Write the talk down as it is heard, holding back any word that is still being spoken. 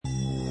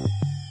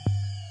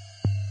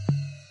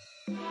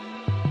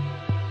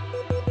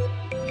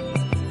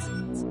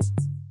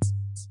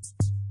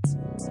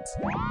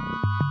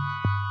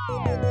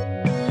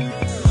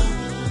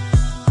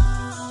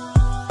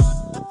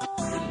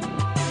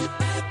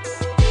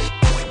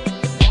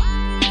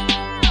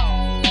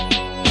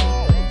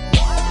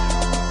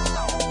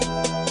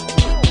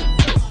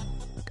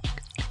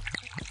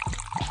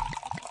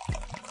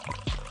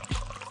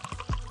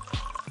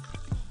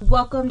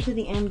Welcome to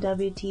the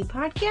MWT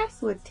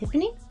podcast with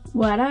Tiffany.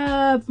 What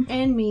up?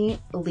 And me,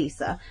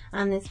 Lisa.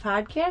 On this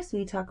podcast,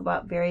 we talk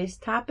about various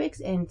topics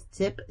and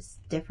sip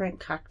different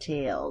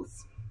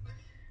cocktails.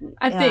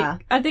 I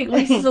think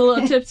Lisa's a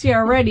little tipsy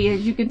already.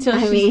 As you can tell,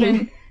 she's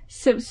been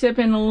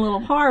sipping a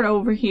little hard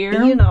over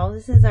here. You know,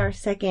 this is our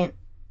second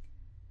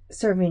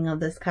serving of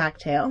this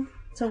cocktail.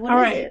 So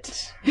what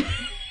is it?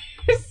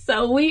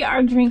 So we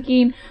are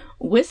drinking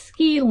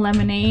whiskey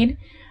lemonade.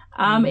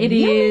 It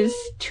is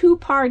 2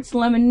 parts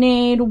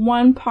lemonade,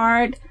 1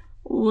 part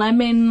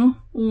lemon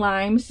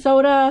lime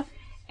soda,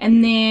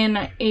 and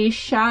then a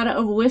shot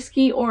of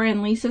whiskey, or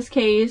in Lisa's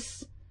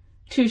case,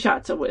 2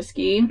 shots of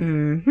whiskey.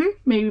 Mm-hmm.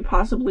 Maybe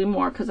possibly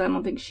more, because I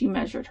don't think she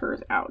measured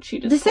hers out. She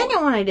just the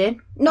second one I did.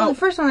 No, the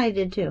first one I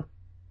did too.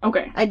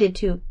 Okay. I did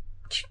 2.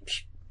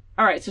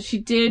 All right, so she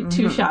did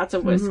 2 shots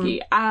of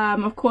whiskey.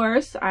 Of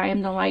course, I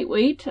am the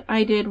lightweight.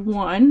 I did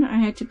 1. I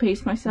had to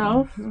pace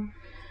myself.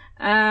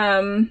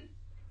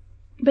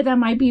 But that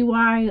might be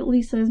why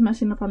Lisa is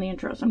messing up on the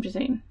intro, so I'm just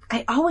saying.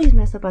 I always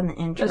mess up on the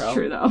intro. That's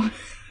true, though.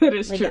 That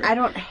is true. I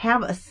don't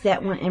have a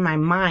set one in my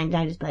mind.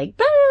 I just be like,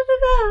 da da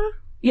da.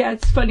 Yeah,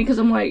 it's funny because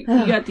I'm like,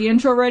 you got the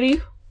intro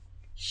ready?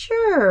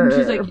 Sure. And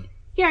she's like,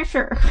 yeah,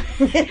 sure.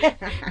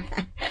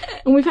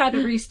 And we've had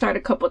to restart a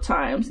couple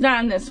times. Not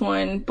on this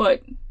one,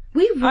 but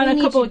on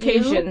a couple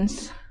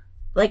occasions.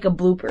 Like a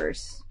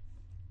bloopers.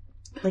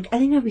 Like, I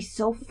think that'd be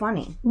so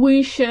funny.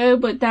 We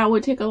should, but that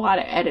would take a lot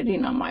of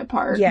editing on my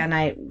part. Yeah,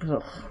 and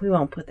we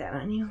won't put that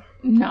on you.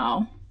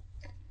 No.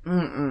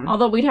 Mm-mm.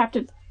 Although we'd have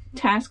to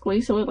task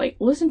Lisa with, like,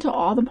 listen to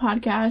all the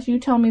podcasts, you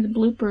tell me the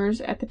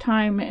bloopers at the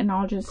time, and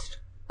I'll just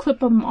clip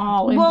them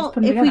all and just put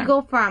them together. If we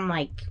go from,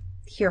 like,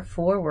 here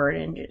forward,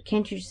 and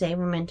can't you save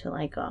them into,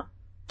 like, a...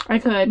 I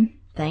could.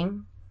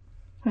 Thing?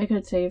 I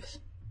could save.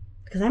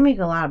 Because I make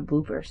a lot of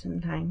bloopers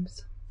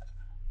sometimes.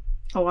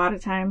 A lot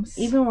of times.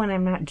 Even when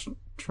I'm not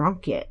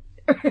drunk yet.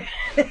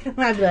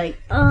 I'd be like,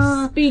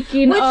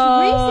 Speaking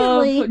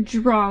of recently,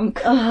 drunk.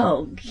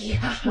 Oh,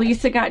 God.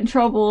 Lisa got in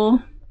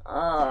trouble.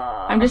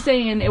 I'm just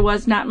saying, it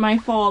was not my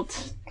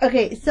fault.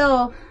 Okay,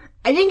 so,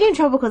 I didn't get in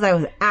trouble because I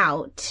was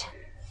out.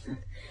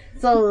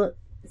 So,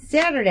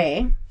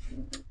 Saturday,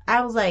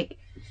 I was like,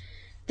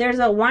 there's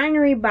a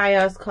winery by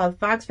us called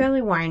Fox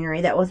Valley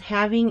Winery that was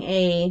having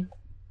a,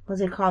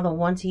 what's it called, a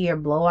once-a-year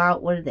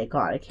blowout? What did they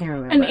call it? I can't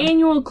remember. An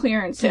annual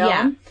clearance sale.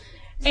 Yeah.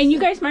 And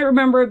you guys might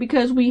remember it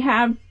because we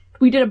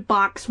did a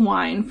box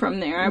wine from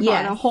there. I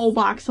bought a whole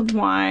box of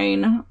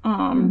wine,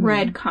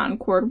 red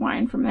Concord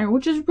wine from there,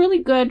 which is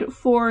really good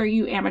for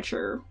you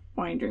amateur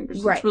wine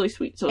drinkers. Right. It's really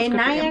sweet. So it's good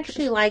for amateurs.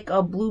 Actually like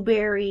a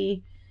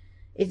blueberry,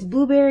 it's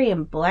blueberry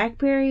and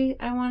blackberry,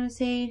 I want to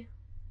say,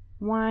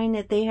 wine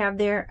that they have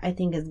there. I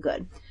think is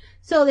good.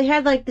 So they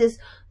had like this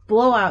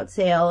blowout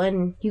sale,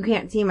 and you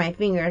can't see my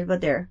fingers,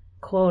 but they're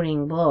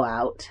quoting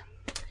blowout.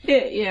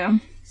 Yeah.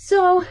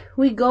 So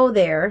we go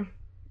there.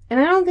 And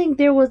I don't think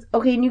there was...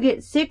 Okay, and you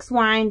get 6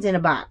 wines in a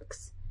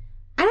box.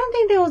 I don't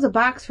think there was a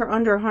box for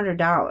under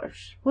 $100.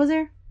 Was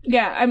there?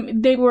 Yeah,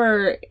 they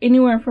were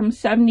anywhere from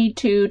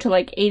 $72 to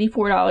like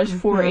 $84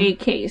 for a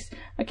case.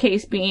 A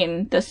case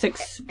being the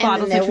 6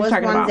 bottles that you're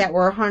talking about. And there was ones that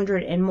were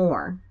 $100 and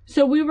more.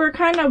 So we were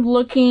kind of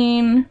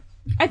looking...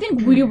 I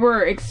think we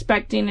were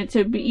expecting it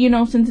to be... You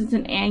know, since it's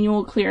an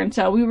annual clearance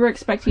sale, we were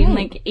expecting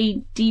like a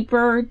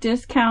deeper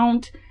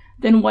discount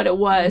than what it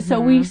was.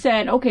 So we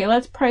said, okay,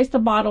 let's price the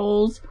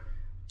bottles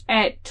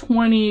at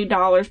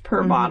 $20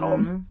 per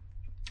bottle.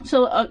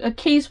 So a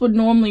case would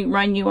normally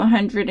run you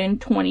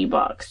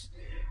 $120,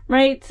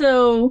 right?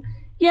 So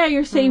yeah,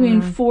 you're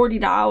saving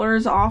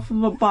 $40 off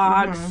of a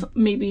box,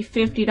 maybe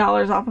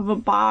 $50 off of a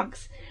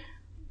box,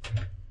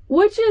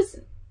 which is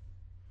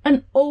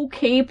an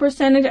okay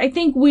percentage. I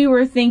think we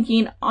were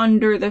thinking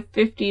under the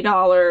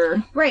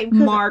 $50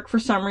 mark for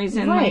some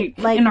reason. Like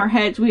in our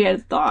heads, we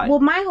had thought.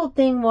 Well, my whole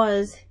thing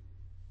was,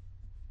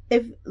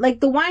 if,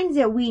 like, the wines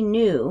that we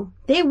knew,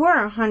 they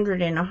were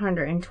 $100 and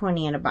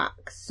 $120 in a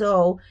box.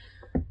 So,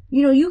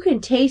 you know, you can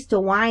taste a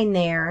wine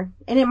there,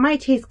 and it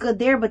might taste good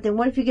there, but then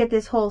what if you get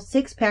this whole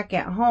 6-pack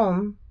at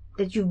home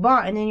that you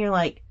bought, and then you're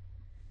like,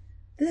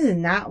 this is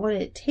not what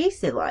it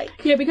tasted like.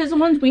 Yeah, because the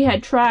ones we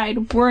had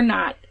tried were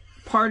not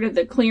part of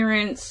the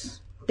clearance.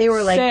 They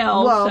were like,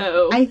 sale,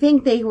 so I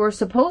think they were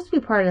supposed to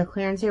be part of the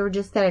clearance. They were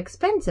just that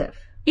expensive.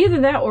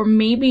 Either that, or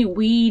maybe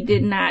we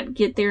did not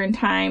get there in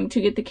time to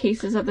get the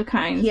cases of the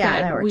kinds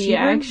that we cheaper,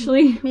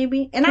 actually...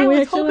 Maybe. And I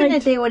was hoping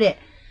that they would at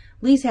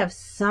least have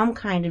some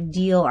kind of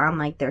deal on,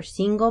 like, their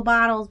single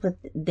bottles, but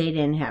they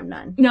didn't have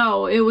none.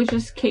 No, it was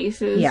just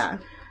cases. Yeah.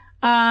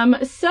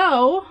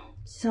 So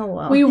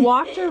we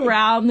walked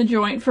around the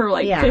joint for,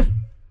 like,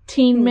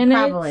 15 minutes.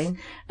 Probably.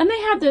 And they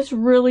had this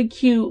really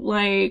cute,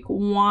 like,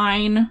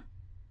 wine...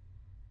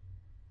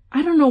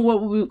 I don't know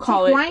what we would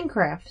call it. Wine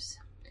crafts.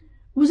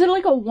 Was it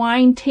like a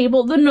wine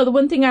table? No, the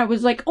one thing I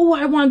was like, oh,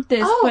 I want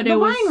this. But it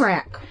was wine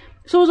rack.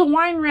 So it was a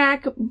wine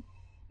rack,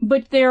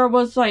 but there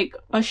was like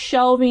a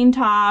shelving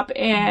top,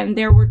 and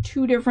there were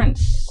 2 different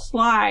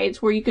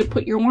slides where you could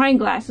put your wine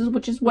glasses,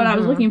 which is what I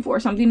was looking for.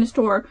 Something to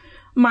store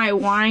my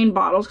wine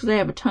bottles, because I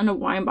have a ton of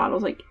wine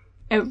bottles, like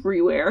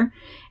everywhere.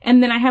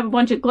 And then I have a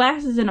bunch of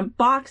glasses in a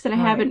box that I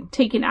haven't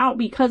taken out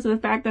because of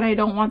the fact that I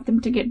don't want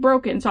them to get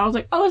broken. So I was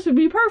like, oh, this would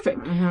be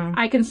perfect.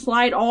 I can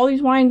slide all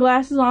these wine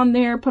glasses on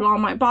there, put all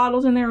my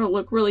bottles in there, it'll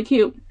look really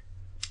cute.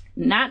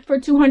 Not for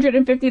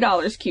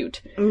 $250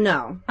 cute.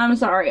 No. I'm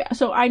sorry.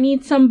 So I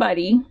need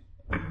somebody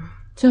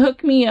to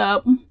hook me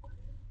up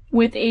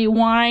with a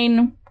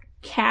wine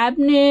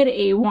cabinet,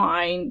 a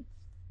wine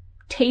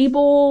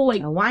table,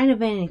 like a wine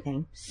of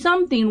anything.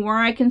 Something where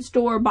I can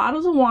store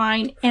bottles of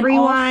wine and free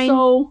wine.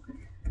 Also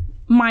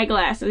my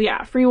glasses.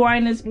 Yeah, free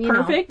wine is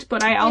perfect,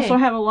 but I also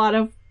have a lot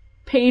of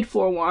paid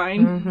for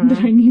wine that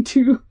I need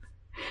to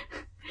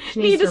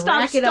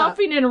stop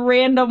stuffing in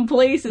random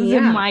places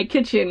in my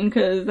kitchen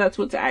because that's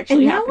what's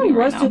actually happening. And that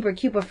one was right now. super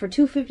cute, but for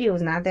 $250 it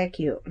was not that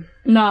cute.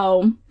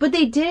 No. But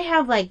they did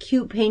have like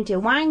cute painted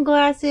wine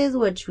glasses,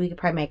 which we could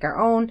probably make our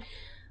own.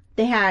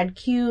 They had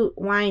cute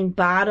wine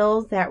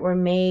bottles that were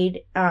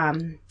made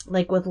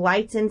like with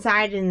lights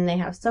inside, and they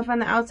have stuff on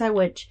the outside,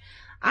 which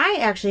I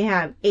actually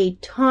have a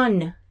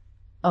ton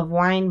of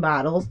wine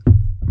bottles.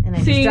 And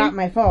I just dropped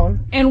my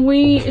phone. And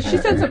she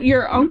said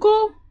your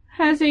uncle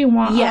has a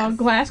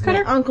glass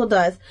cutter? My uncle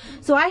does.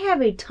 So I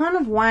have a ton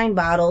of wine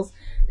bottles.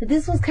 That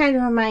this was kind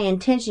of my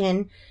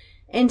intention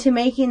into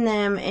making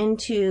them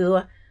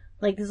into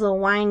like this little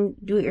wine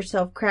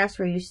do-it-yourself crafts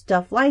where you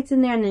stuff lights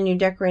in there and then you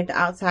decorate the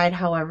outside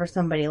however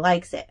somebody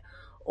likes it.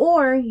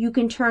 Or you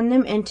can turn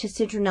them into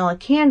citronella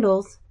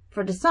candles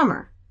for the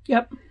summer.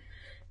 Yep.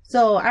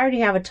 So I already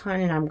have a ton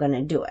and I'm going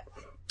to do it.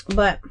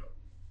 But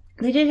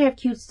they did have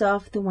cute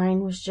stuff. The wine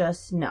was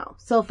just no.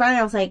 So finally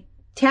I was like,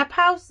 Tap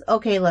House?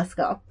 Okay, let's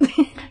go.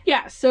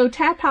 Yeah, so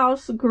Tap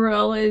House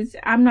Grill is,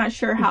 I'm not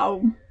sure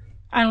how,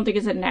 I don't think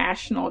it's a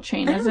national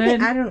chain, is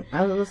it?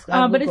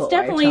 But it's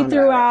definitely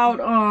throughout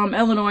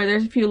Illinois.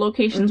 There's a few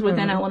locations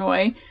within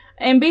Illinois.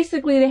 And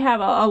basically they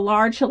have a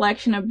large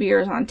selection of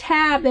beers on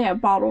tap. They have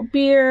bottled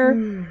beer.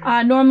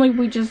 Normally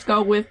we just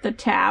go with the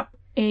tap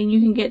and you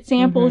can get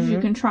samples.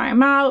 You can try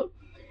them out.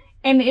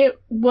 And it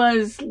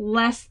was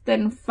less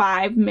than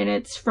 5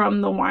 minutes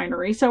from the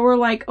winery. So we're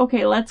like,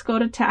 okay, let's go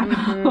to Tap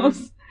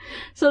House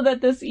so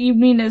that this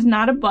evening is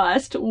not a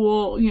bust.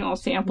 We'll,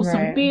 sample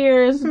some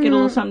beers, get a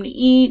little something to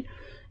eat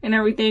and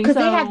everything. Because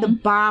they had the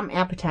bomb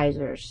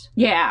appetizers.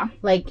 Yeah.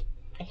 Like,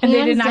 and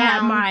they did not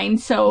have mine,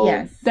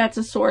 so that's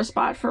a sore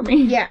spot for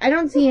me. Yeah, I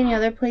don't see any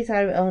other place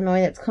out of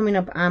Illinois that's coming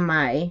up on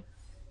my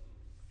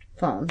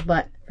phone,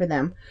 but for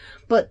them.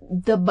 But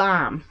the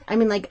bomb. I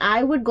mean, like,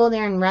 I would go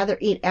there and rather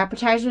eat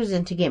appetizers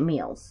than to get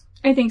meals.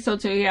 I think so,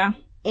 too, yeah.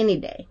 Any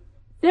day.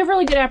 They have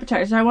really good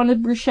appetizers. I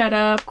wanted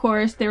bruschetta, of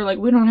course. They were like,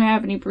 we don't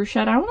have any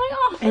bruschetta. I'm like,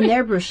 oh. And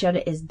their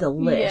bruschetta is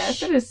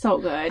delicious. Yes, it is so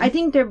good. I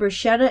think their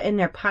bruschetta and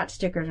their pot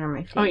stickers are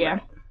my favorite. Oh, yeah.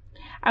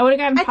 I would have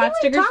gotten pot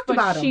stickers,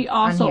 but she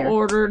also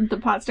ordered the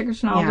pot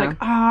stickers, and I was like,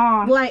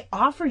 ah. Well, I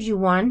offered you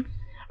one.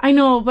 I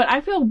know, but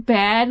I feel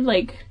bad,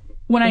 like,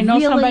 when I know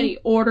somebody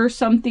orders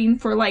something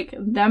for, like,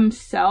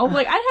 themselves.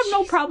 Like, I'd have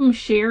no problem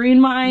sharing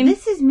mine.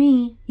 This is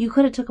me. You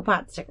could have took a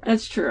pot sticker.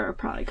 That's true. I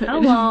probably could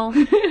have.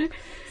 Hello.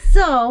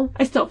 So.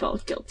 I still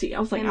felt guilty. I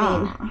was like,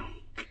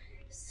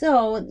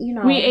 So,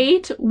 we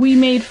ate. We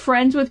made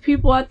friends with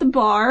people at the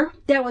bar.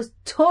 That was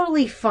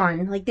totally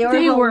fun. Like, they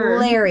were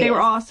hilarious. They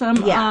were awesome.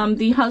 Yeah.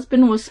 The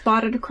husband was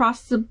spotted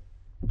across the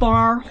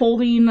bar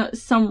holding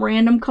some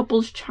random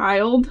couple's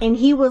child. And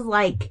he was,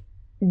 like,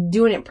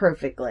 doing it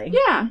perfectly.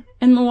 Yeah.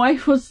 And the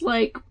wife was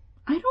like,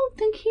 I don't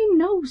think he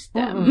knows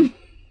them.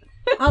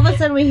 All of a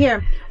sudden we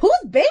hear,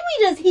 whose baby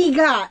does he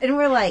got? And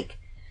we're like,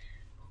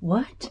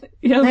 what?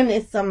 Yep.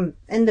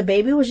 And the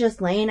baby was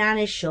just laying on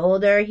his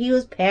shoulder. He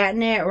was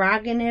patting it,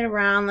 rocking it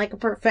around like a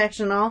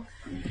professional.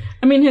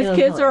 I mean, his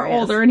kids are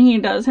older, and he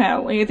does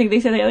have, like, I think they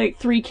said they had, like,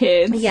 3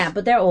 kids. Yeah,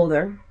 but they're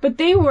older. But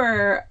they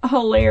were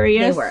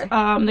hilarious. They were.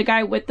 The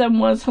guy with them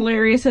was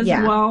hilarious as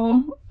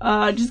well.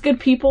 Just good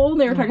people.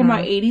 They were talking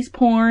about 80s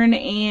porn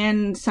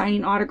and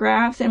signing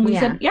autographs, and we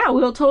said, yeah,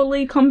 we'll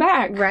totally come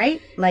back.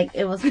 Right? Like,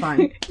 it was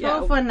fun.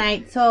 So fun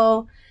night.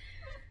 So,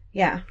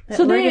 yeah.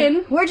 So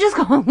we're just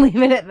going to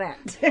leave it at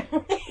that.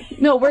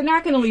 No, we're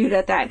not going to leave it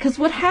at that, because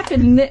what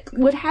happened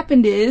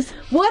is...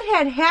 What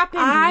had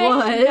happened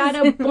I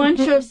got a bunch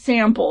of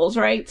samples,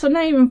 right? So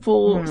not even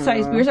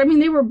full-size beers. I mean,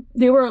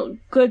 they were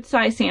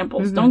good-size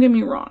samples. Don't get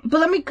me wrong. But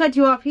let me cut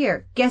you off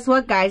here. Guess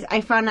what, guys?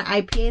 I found an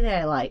IPA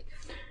that I like.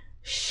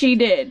 She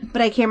did.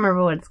 But I can't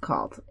remember what it's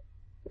called.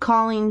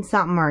 Calling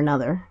something or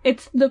another.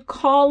 It's the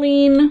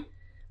Calling...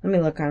 Let me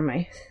look on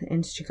my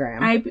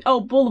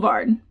Instagram.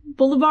 Boulevard.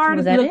 Boulevard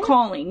is the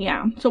Calling,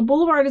 yeah. So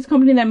Boulevard is a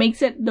company that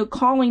makes it. The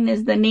Calling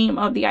is the name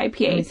of the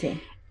IPA. Let me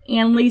see.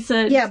 And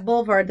Lisa... Yeah,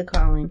 Boulevard, the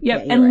Calling.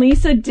 Yep, and right.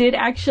 Lisa did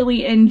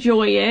actually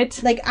enjoy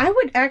it. Like, I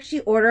would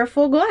actually order a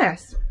full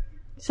glass.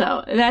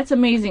 So, that's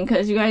amazing,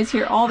 because you guys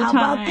hear all the time.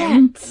 How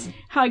about that?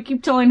 How I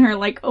keep telling her,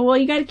 like, oh, well,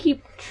 you gotta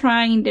keep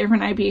trying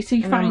different IPAs so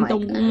you find the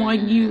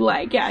one you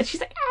like. Yeah,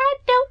 she's like, I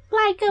don't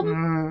like them.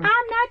 I'm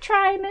not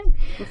trying them.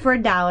 For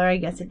 $1, I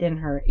guess it didn't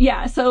hurt.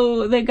 Yeah,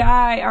 so the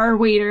guy, our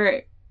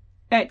waiter,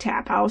 at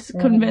Tap House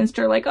convinced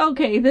her, like,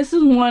 okay, this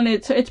is one,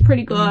 it's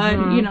pretty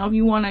good. You know, if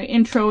you want to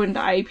intro into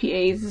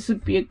IPAs, this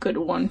would be a good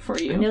one for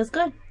you. And it was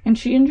good. And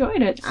she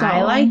enjoyed it. So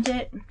I liked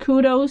it.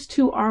 Kudos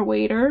to our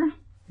waiter.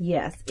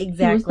 Yes,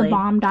 exactly.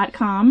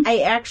 HeWasTheBomb.com. I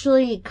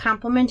actually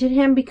complimented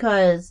him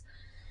because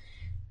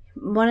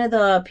one of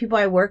the people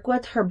I work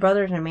with, her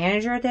brother's a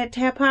manager at that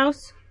Tap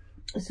House.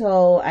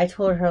 So I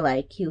told her,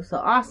 like, he was so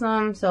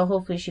awesome. So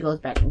hopefully she goes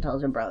back and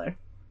tells her brother.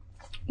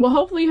 Well,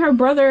 hopefully her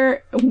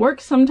brother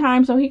works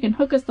sometime so he can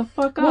hook us the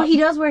fuck up. Well, he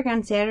does work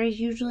on Saturdays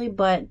usually,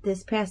 but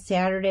this past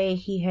Saturday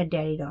he had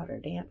daddy-daughter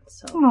dance,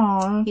 so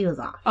Aww. he was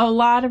off. A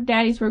lot of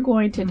daddies were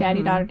going to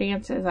daddy-daughter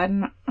dances.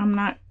 I'm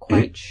not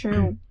quite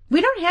sure.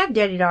 We don't have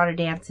daddy-daughter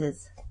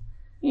dances.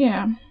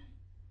 Yeah.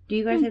 Do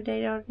you guys have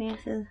daddy-daughter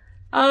dances?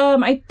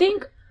 I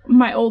think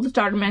my oldest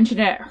daughter mentioned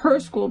it at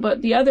her school,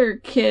 but the other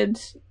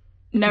kids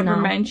never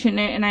mention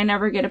it, and I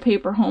never get a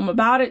paper home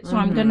about it, so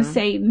I'm gonna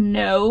say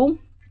no.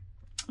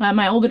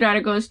 My older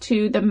daughter goes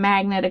to the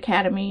Magnet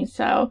Academy,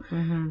 so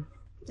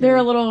they're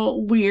a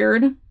little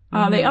weird.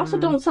 They also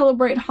don't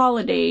celebrate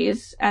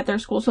holidays at their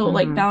school, so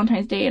like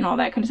Valentine's Day and all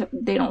that kind of stuff,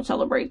 they don't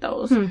celebrate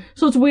those.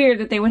 So it's weird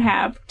that they would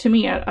have, to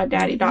me, a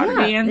daddy-daughter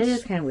dance. It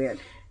is kind of weird.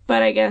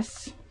 But I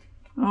guess,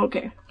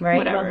 okay, right?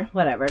 Whatever. Well,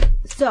 whatever.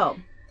 So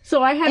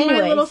I had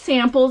my little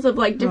samples of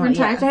like different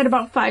types. I had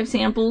about 5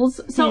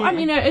 samples. So, I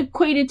mean, it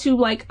equated to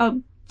like a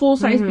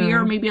full-size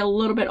beer, maybe a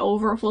little bit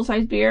over a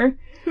full-size beer.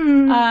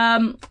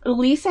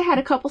 Lisa had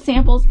a couple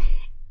samples,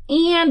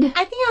 and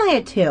I think I only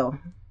had 2.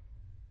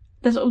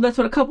 That's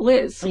what a couple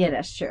is. Yeah,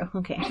 that's true.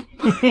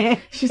 Okay.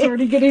 She's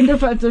already getting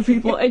defensive,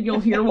 people, and you'll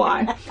hear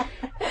why.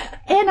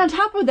 And on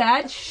top of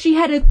that, she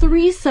had a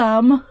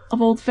threesome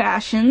of old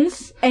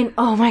fashions. And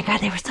oh my god,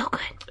 they were so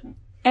good.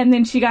 And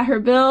then she got her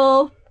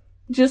bill,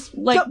 just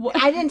like... So,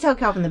 I didn't tell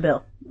Calvin the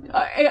bill.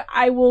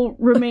 I will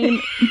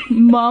remain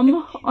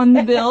mum on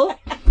the bill.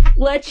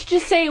 Let's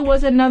just say it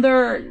was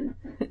another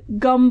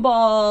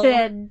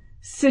gumball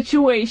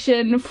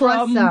situation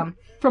from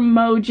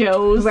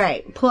Mojo's.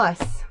 Right, plus.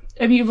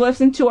 If you've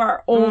listened to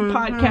our old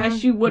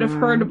podcast, you would have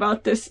heard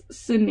about this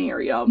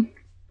scenario.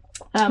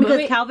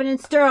 Because Calvin and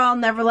Sterl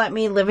never let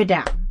me live it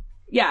down.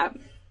 Yeah.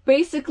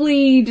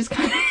 Basically, just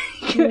kind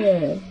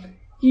of...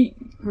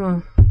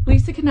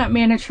 Lisa cannot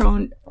manage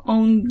her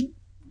own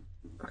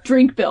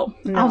drink bill.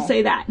 No. I'll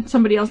say that.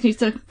 Somebody else needs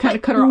to kind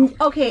of cut her off.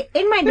 Okay,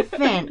 in my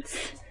defense,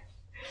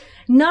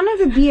 none of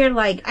the beer,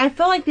 like, I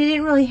felt like they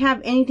didn't really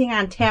have anything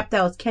on tap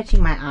that was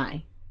catching my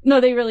eye. No,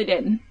 they really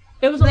didn't.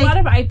 It was like, a lot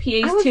of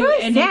IPAs, I was too.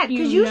 really sad,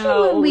 because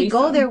usually when we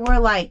go there, we're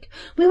like,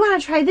 we want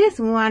to try this,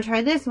 and we want to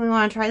try this, and we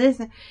want to try this.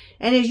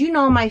 And as you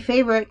know, my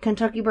favorite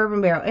Kentucky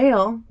Bourbon Barrel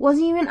Ale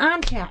wasn't even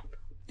on tap.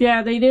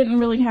 Yeah, they didn't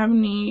really have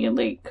any,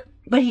 like...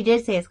 But he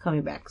did say it's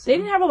coming back. So. They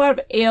didn't have a lot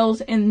of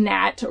ales in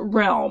that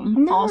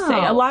realm, I'll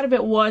say. A lot of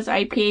it was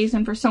IPAs,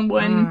 and for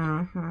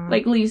someone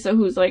like Lisa,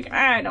 who's like,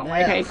 I don't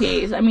like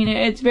IPAs. I mean,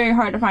 it's very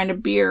hard to find a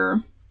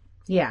beer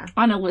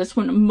on a list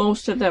when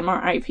most of them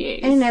are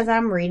IPAs. And as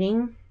I'm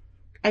reading,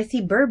 I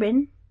see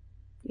bourbon.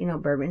 You know,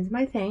 bourbon's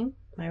my thing.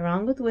 Am I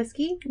wrong with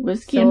whiskey?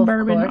 Whiskey and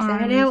bourbon of course, I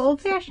had to have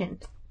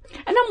old-fashioned.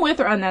 And I'm with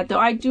her on that, though.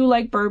 I do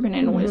like bourbon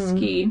and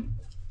whiskey.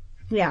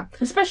 Yeah.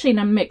 Especially in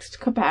a mixed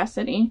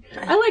capacity.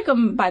 I like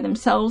them by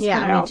themselves, but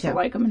I also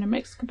like them in a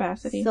mixed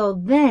capacity. So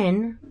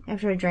then,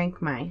 after I drank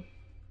my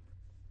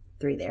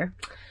 3 there,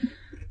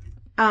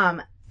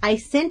 I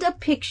sent a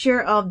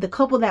picture of the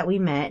couple that we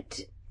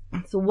met,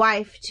 the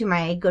wife, to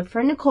my good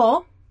friend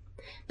Nicole,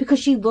 because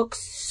she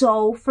looks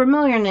so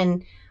familiar. And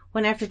then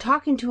when after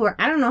talking to her,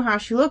 I don't know how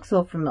she looks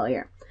so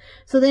familiar.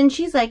 So then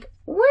she's like,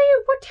 what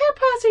tap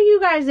house are you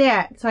guys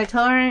at? So I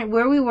tell her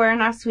where we were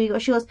in Oswego.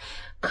 She goes,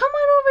 come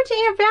on over to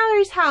Aunt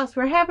Valerie's house.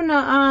 We're having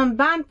a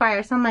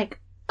bonfire. So I'm like,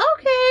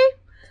 okay.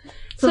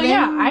 So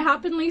yeah, I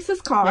hop in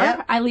Lisa's car.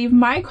 Yep. I leave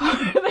my car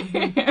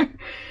there.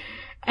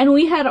 And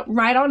we head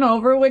right on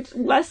over, which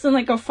less than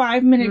like a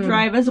 5-minute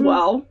drive as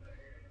well.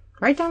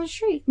 Right down the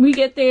street. We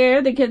get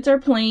there, the kids are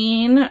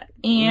playing,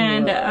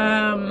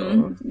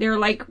 and they're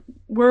like,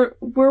 we're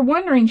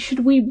wondering,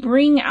 should we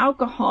bring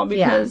alcohol?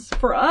 Because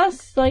for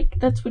us, like,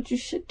 that's what you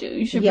should do.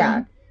 You should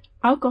bring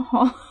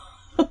alcohol.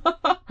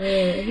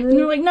 And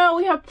they're like, no,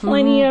 we have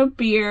plenty of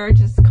beer.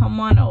 Just come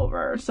on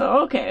over. So,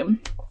 okay.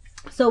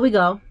 So we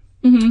go.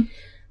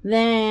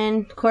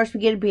 Then, of course, we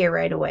get a beer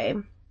right away.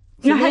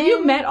 So yeah, have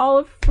you met all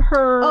of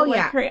her? Oh,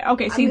 yeah.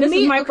 Okay, see, this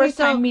is my first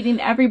time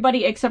meeting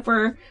everybody except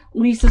for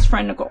Lisa's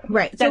friend, Nicole.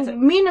 Right. So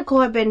me and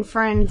Nicole have been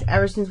friends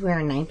ever since we were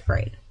in 9th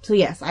grade. So,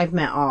 yes, I've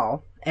met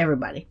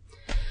everybody.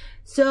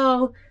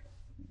 So,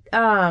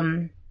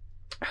 her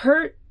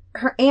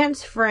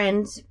aunt's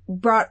friends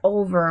brought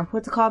over,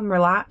 what's it called,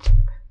 Malort,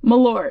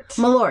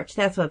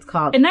 that's what it's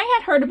called. And I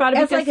had heard about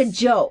it because... It's like a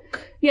joke.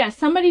 Yeah,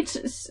 somebody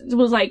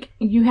was like,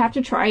 you have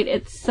to try it,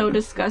 it's so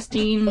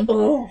disgusting.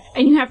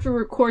 And you have to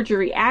record your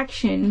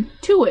reaction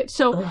to it.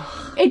 So,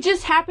 it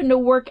just happened to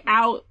work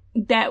out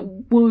that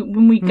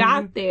when we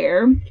got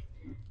there,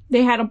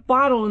 they had a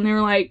bottle and they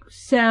were like,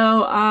 so,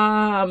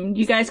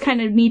 you guys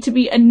kind of need to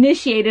be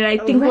initiated, I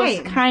think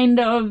was kind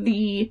of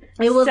the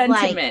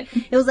sentiment.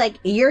 It was like,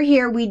 you're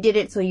here, we did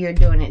it, so you're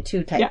doing it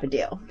too type of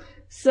deal.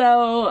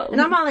 So. And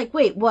I'm all like,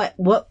 wait, what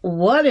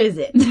is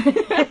it?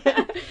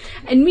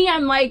 And me,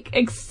 I'm like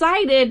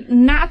excited,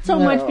 not so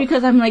much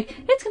because I'm like,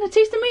 it's going to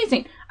taste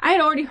amazing. I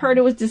had already heard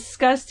it was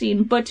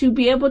disgusting, but to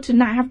be able to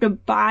not have to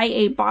buy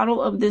a bottle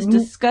of this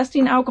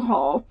disgusting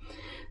alcohol,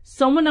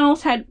 someone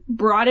else had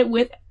brought it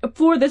with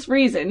for this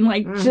reason,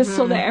 like just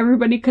so that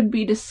everybody could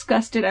be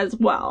disgusted as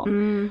well.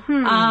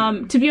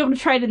 To be able to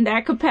try it in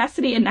that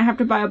capacity and not have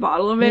to buy a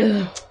bottle of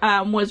it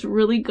was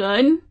really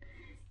good.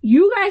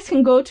 You guys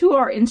can go to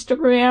our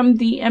Instagram,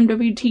 the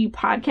MWT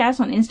podcast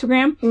on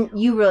Instagram.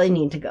 You really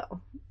need to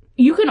go.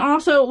 You can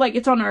also, like,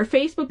 it's on our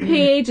Facebook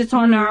page, it's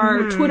on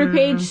our Twitter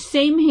page,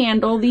 same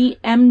handle, the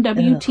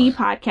MWT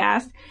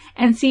podcast,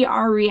 and see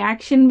our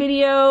reaction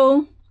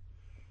video.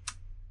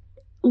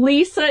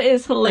 Lisa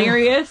is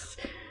hilarious.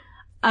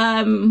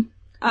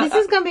 This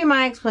is going to be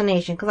my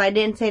explanation, because I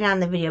didn't say it on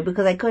the video,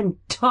 because I couldn't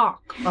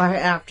talk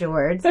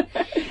afterwards.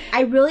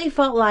 I really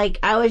felt like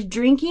I was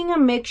drinking a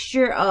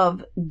mixture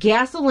of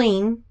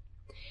gasoline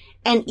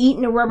and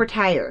eating a rubber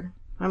tire.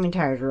 I mean,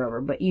 tires are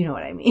rubber, but you know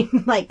what I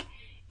mean. Like,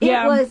 it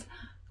was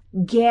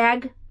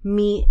gag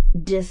me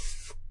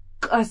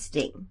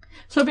disgusting.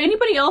 So if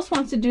anybody else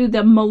wants to do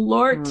the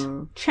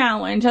Malort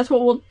challenge, that's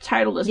what we'll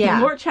title this,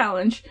 Malort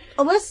challenge.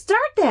 Oh, let's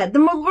start that. The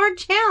Malort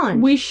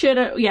challenge. We should,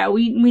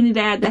 we need to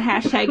add the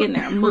hashtag in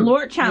there.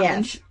 Malort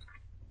challenge. Yes.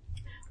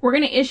 We're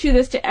going to issue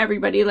this to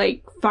everybody.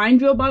 Like,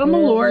 find you a bottle of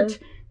Malort,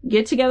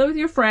 get together with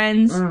your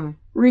friends,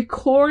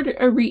 record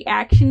a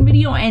reaction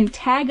video, and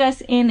tag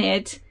us in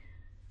it.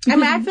 I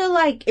mean, I feel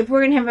like if we're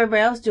going to have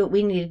everybody else do it,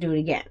 we need to do it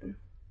again.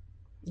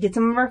 Get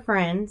some of our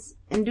friends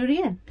and do it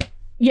again.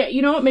 Yeah,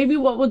 you know what? Maybe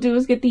what we'll do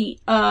is get the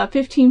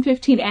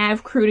 1515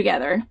 AV crew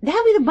together.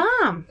 That'd be the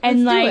bomb.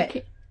 And,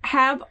 like,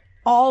 have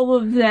all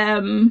of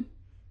them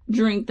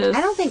drink this.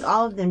 I don't think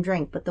all of them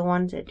drink, but the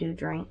ones that do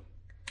drink.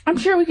 I'm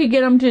sure we could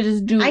get them to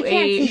just do a shot. I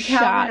can't see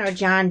Calvin or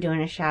John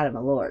doing a shot of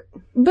Malort.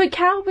 But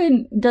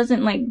Calvin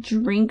doesn't, like,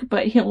 drink,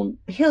 but he'll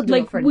do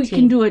like, it for the team. We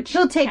can do it.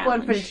 He'll take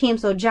one for the team,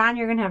 so John,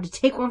 you're going to have to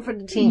take one for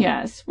the team.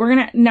 Yes.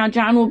 Now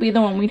John will be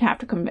the one we'd have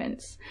to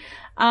convince.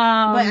 But,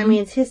 I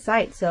mean, it's his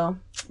site, so.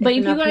 But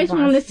if you guys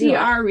want to see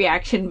our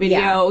reaction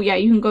video,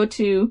 you can go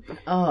to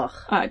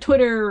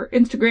Twitter,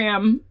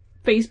 Instagram,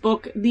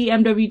 Facebook, the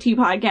MWT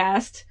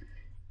podcast,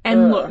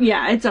 and look,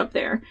 it's up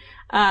there.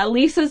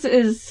 Lisa's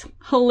is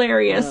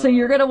hilarious, so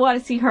you're going to want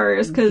to see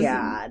hers, because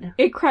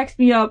it cracks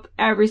me up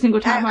every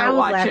single time I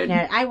watch it.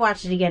 I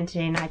watched it again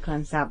today, and I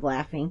couldn't stop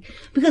laughing.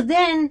 Because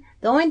then,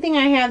 the only thing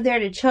I have there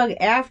to chug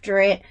after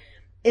it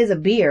is a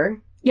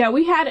beer. Yeah,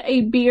 we had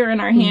a beer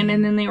in our hand,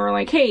 and then they were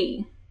like,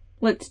 hey,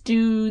 let's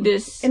do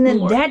this. And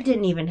then that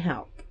didn't even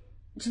help.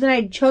 So then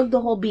I chugged the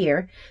whole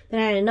beer.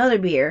 Then I had another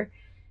beer.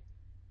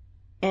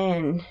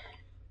 And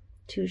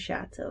 2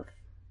 shots of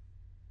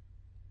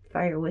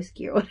fire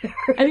whiskey or whatever.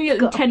 I think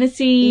it's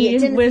Tennessee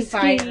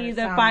whiskey,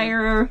 the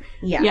fire.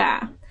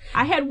 Yeah.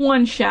 I had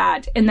 1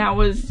 shot, and that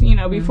was,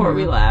 before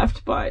we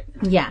left, but.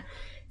 Yeah.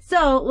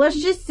 So,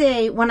 let's just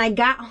say, when I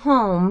got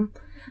home,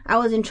 I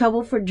was in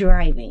trouble for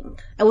driving.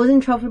 I wasn't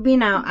in trouble for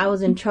being out. I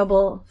was in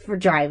trouble for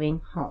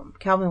driving home.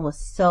 Calvin was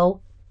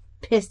so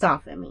pissed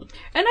off at me.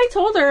 And I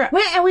told her.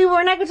 Wait, and we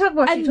were not going to talk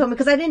about what she told me,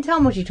 because I didn't tell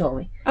him what she told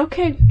me.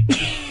 Okay.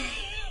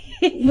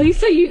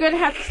 Lisa, you're going to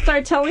have to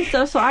start telling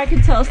stuff so I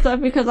can tell stuff,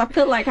 because I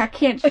feel like I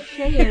can't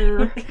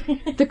share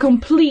the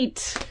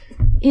complete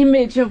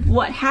image of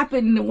what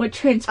happened and what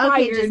transpired.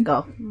 Okay, just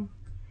go.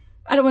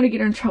 I don't want to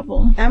get her in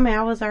trouble. I mean,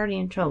 I was already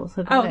in trouble,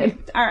 so go ahead.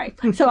 All right.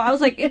 So I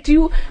was like, so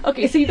you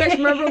guys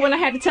remember when I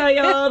had to tell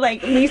y'all,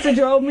 like, Lisa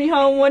drove me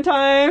home one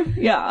time?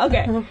 Yeah,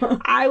 okay.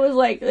 I was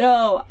like,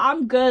 no,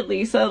 I'm good,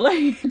 Lisa.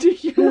 Like, do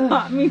you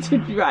want me to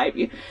drive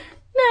you?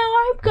 No,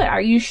 I'm good.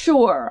 Are you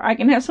sure? I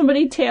can have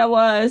somebody tail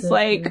us.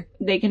 Like,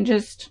 they can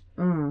just,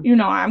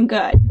 I'm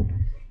good.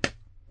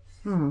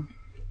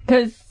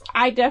 Because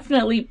I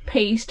definitely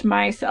paced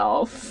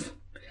myself.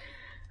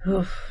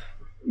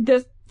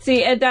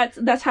 See, and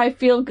that's how I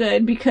feel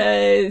good,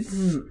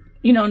 because,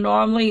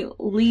 normally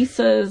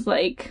Lisa's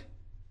like,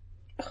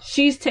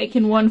 she's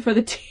taking one for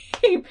the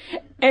team.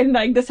 And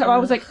like this time I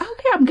was like,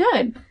 okay, I'm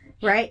good.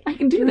 Right? I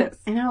can do this.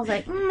 And I was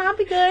like, I'll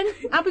be good.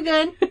 I'll be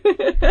good.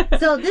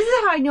 So this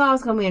is how I knew I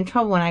was going to be in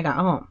trouble when I got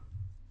home.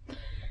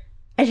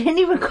 I didn't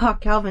even call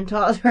Calvin until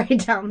I was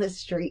right down the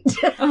street.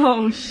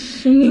 Oh,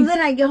 shit. So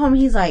then I get home,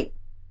 he's like,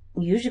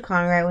 you usually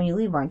call me right when you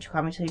leave. Why don't you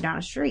call me until you're down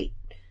the street?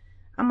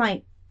 I'm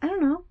like, I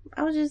don't know.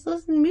 I was just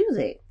listening to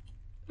music.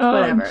 Oh,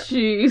 whatever.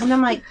 Jeez. And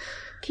I'm like,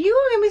 can you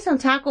go get me some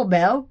Taco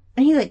Bell?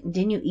 And he's like,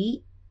 didn't you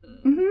eat?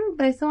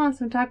 But I still want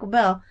some Taco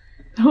Bell.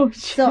 Oh,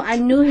 shit. So I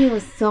knew he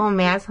was so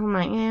mad. So I'm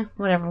like,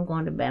 whatever. I'm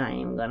going to bed. I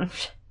ain't even going to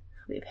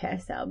be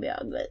passed out. I'll be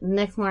all good. The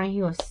next morning,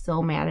 he was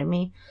so mad at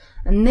me.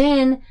 And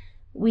then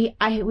we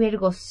had to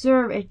go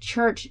serve at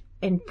church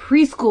in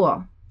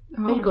preschool.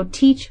 We had to go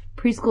teach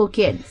preschool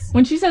kids.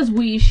 When she says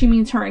we, she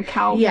means her and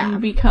Calvin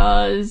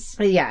because...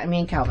 Yeah, me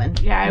and Calvin.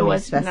 Yeah, I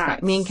was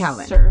not me and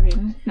Calvin.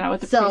 Serving. Not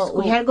with the So,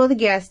 preschool. we had to go to the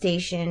gas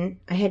station.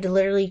 I had to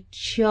literally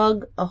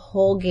chug a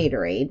whole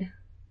Gatorade.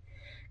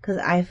 Because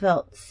I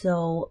felt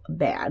so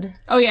bad.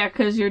 Oh, yeah,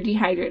 because you're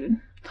dehydrated.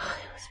 It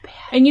was bad.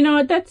 And you know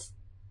what?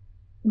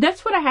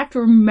 That's what I have to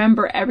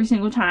remember every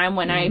single time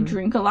when I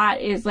drink a lot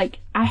is, like,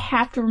 I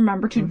have to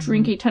remember to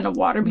drink a ton of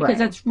water because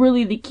that's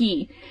really the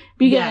key.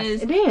 Because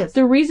yes, it is.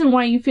 the reason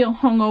why you feel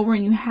hungover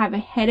and you have a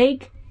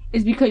headache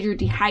is because you're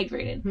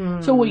dehydrated.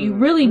 So what you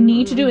really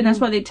need to do, and that's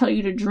why they tell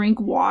you to drink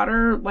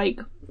water, like,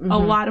 a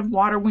lot of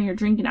water when you're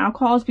drinking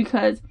alcohol, is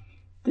because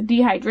the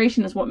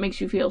dehydration is what makes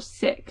you feel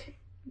sick.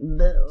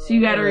 So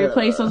you gotta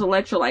replace those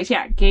electrolytes.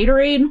 Yeah,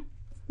 Gatorade,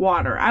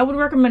 water. I would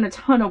recommend a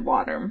ton of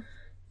water.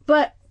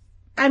 But,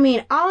 I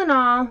mean, all in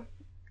all,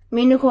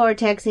 me and Nicole were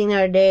texting the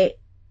other day,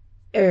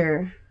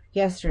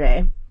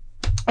 yesterday.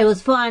 It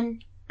was fun.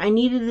 I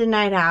needed the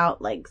night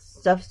out. Like,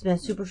 stuff's been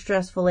super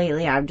stressful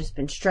lately. I've just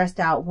been stressed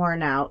out,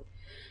 worn out.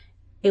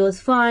 It was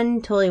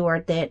fun, totally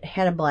worth it.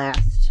 Had a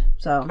blast.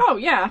 So. Oh,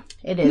 yeah.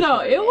 It is.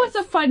 No, it was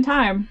a fun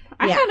time.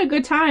 I had a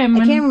good time.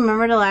 I can't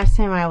remember the last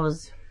time I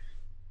was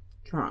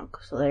drunk.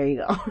 So there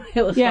you go.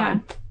 It was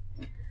fun.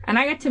 And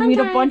I got to meet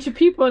a bunch of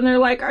people, and they're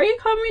like, are you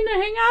coming to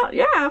hang out?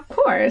 Yeah, of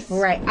course.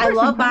 Right. I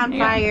love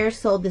bonfires,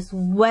 so this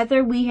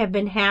weather we have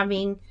been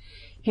having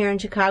here in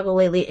Chicago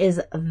lately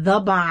is the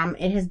bomb.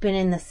 It has been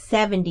in the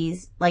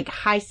 70s, like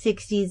high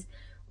 60s,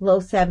 low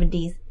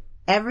 70s,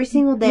 every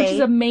single day. Which is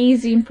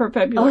amazing for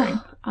February.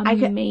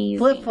 Amazing.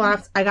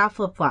 Flip-flops. I got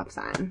flip-flops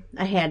on.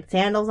 I had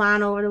sandals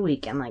on over the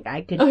weekend. Like,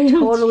 I could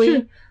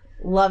totally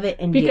love it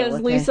and deal with it.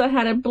 Because Lisa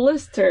had a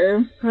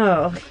blister.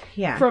 Oh,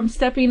 yeah. From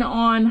stepping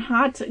on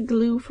hot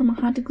glue from a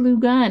hot glue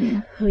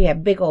gun. Oh, yeah.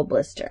 Big old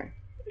blister.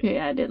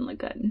 Yeah, it didn't look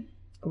good.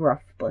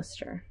 Rough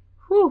blister.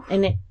 Whew.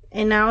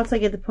 And now it's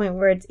like at the point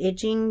where it's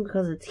itching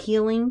because it's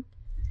healing.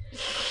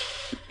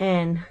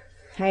 And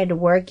I had to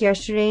work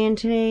yesterday and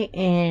today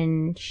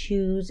in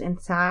shoes and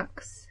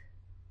socks.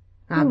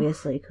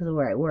 Obviously, because of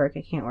where I work,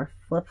 I can't wear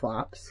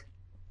flip-flops.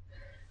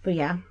 But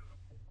yeah.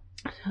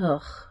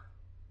 Ugh.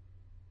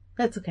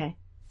 That's okay.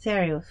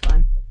 Saturday was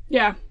fun.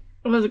 Yeah,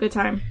 it was a good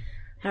time.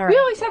 All right. We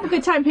always have a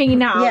good time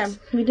hanging out. Yeah,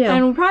 we do.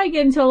 And we'll probably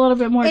get into a little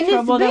bit more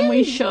trouble than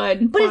we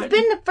should. But it's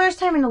been the first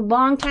time in a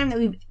long time that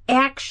we've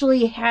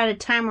actually had a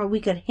time where we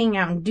could hang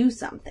out and do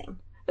something.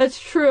 That's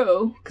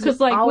true. Because,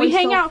 like, we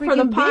hang out for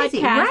the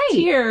podcast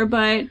here,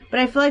 but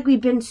I feel like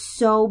we've been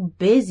so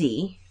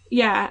busy.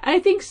 Yeah, I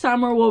think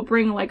summer will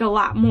bring, like, a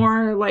lot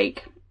more,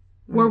 like,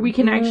 where we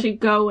can actually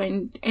go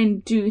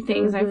and do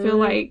things. I feel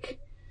like,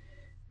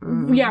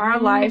 yeah, our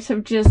lives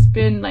have just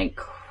been, like,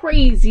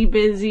 crazy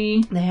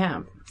busy. They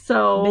have.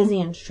 So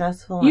busy and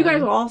stressful. You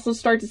guys will also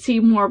start to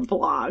see more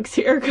vlogs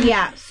here.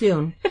 Yeah,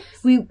 soon.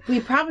 We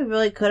probably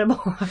really could have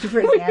vlogged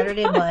for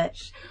Saturday, but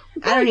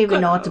I don't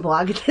even know what to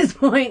vlog at this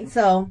point,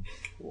 so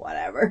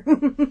whatever.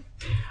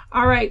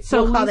 All right,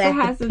 so we'll call Lisa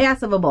that the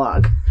pass of a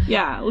blog.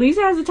 Yeah,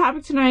 Lisa has a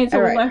topic tonight, so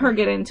we'll let her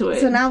get into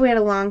it. So now we had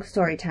a long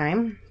story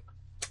time.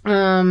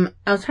 I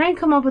was trying to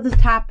come up with this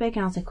topic,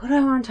 and I was like, what do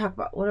I want to talk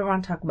about? What do I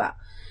want to talk about?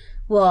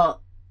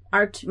 Well,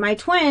 my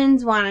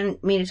twins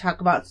wanted me to talk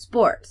about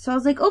sports. So I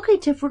was like, okay,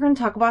 Tiff, we're going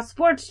to talk about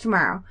sports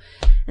tomorrow.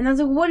 And I was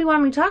like, what do you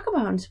want me to talk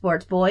about in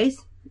sports,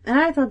 boys? And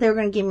I thought they were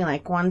going to give me,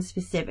 like, one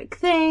specific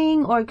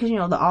thing, or because, you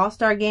know, the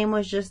All-Star game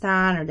was just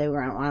on, or they were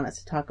going to want us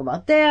to talk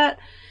about that.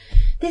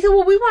 They said,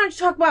 well, we wanted to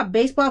talk about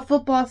baseball,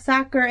 football,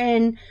 soccer,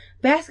 and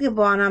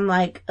basketball. And I'm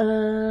like,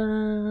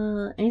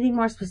 anything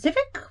more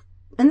specific?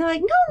 And they're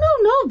like,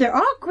 no, they're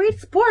all great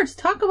sports.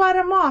 Talk about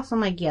them all. So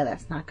I'm like, yeah,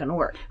 that's not going to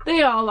work.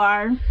 They all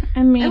are.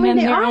 I mean in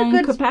their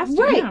own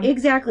capacity. Right, yeah.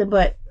 Exactly.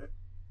 But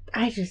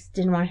I just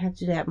didn't want to have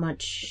to do that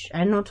much. I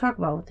didn't know talk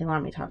about what they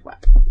wanted me to talk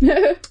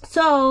about.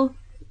 So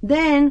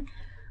then,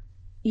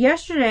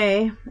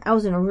 yesterday, I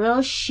was in a real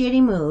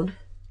shitty mood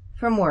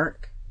from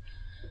work.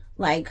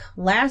 Like,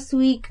 last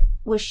week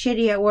was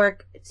shitty at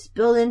work. It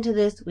spilled into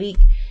this week.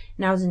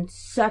 And I was in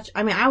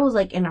I was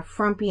like in a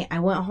frumpy, I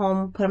went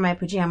home, put on my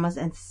pajamas,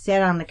 and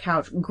sat on the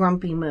couch,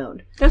 grumpy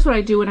mood. That's what I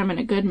do when I'm in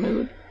a good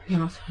mood.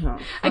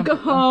 I go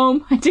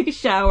home, I take a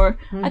shower,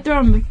 I throw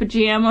on my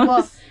pajamas.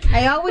 Well,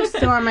 I always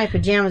throw on my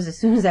pajamas as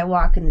soon as I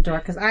walk in the door,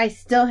 because I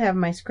still have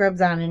my scrubs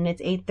on, and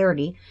it's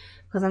 8:30,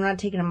 because I'm not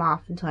taking them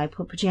off until I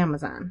put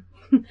pajamas on.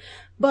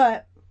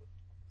 But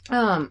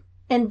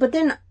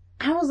then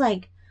I was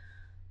like,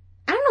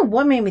 I don't know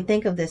what made me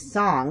think of this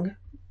song.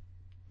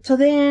 So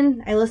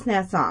then I listened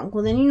to that song.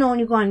 Well, then, you know, when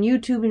you go on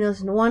YouTube and you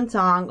listen to one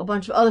song, a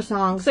bunch of other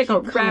songs. It's like a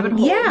rabbit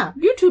hole. Yeah.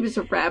 YouTube is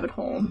a rabbit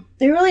hole.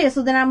 It really is.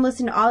 So then I'm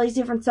listening to all these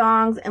different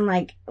songs, and,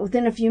 like,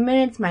 within a few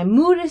minutes, my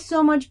mood is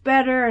so much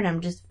better, and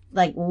I'm just,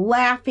 like,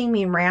 laughing.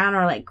 Me and Rihanna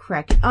are, like,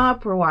 cracking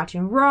up. We're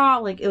watching Raw.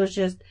 Like, it was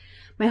just,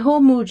 my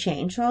whole mood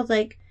changed. So I was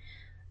like,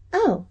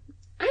 oh,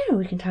 I know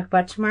what we can talk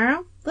about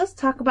tomorrow. Let's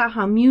talk about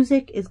how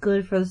music is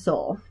good for the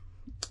soul.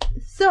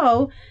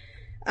 So,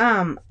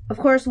 of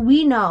course,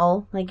 we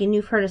know, like, and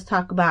you've heard us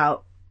talk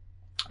about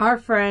our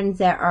friends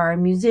that are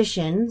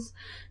musicians.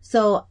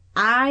 So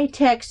I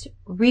text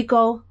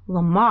Rico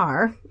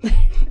Lamar,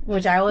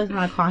 which I always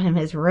want to call him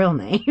his real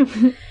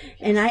name,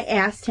 and I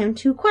asked him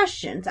 2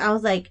 questions. I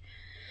was like,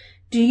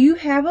 do you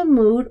have a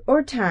mood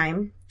or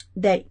time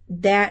that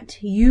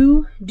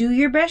you do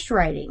your best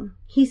writing?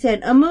 He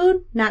said, a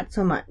mood? Not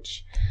so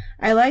much.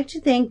 I like to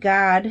think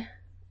God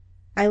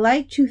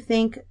like to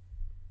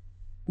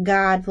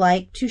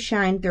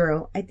shine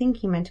through. I think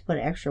he meant to put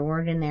an extra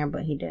word in there,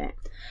 but he didn't.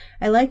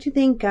 I like to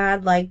think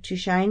God like to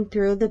shine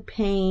through the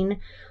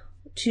pain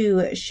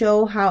to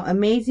show how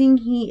amazing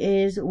he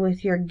is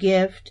with your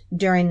gift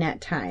during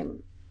that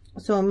time.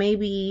 So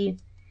maybe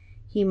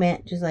he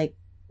meant just like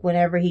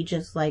whatever, he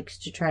just likes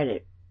to try to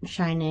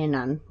shine in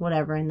on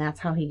whatever, and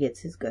that's how he gets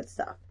his good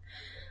stuff.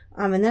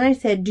 And then I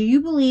said, do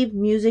you believe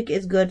music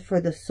is good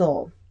for the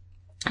soul?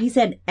 He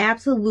said,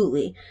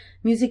 absolutely.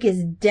 Music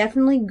is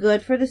definitely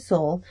good for the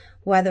soul,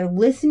 whether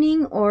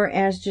listening or,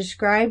 as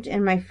described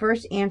in my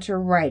first answer,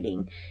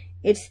 writing.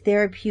 It's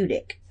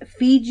therapeutic,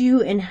 feeds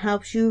you and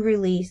helps you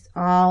release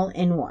all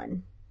in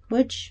one.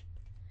 Which,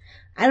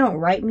 I don't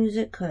write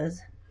music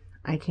because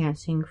I can't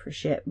sing for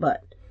shit,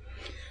 but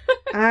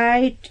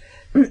I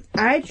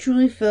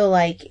truly feel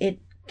like it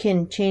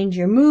can change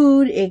your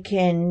mood. It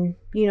can,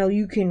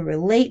 you can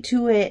relate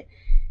to it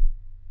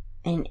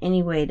in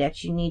any way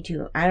that you need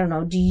to. I don't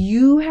know. Do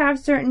you have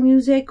certain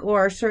music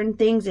or certain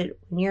things that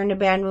when you're in a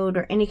bad mood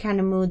or any kind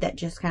of mood that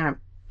just kind of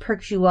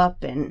perks you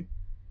up and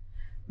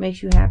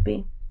makes you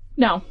happy?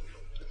 No.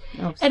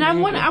 Oh, and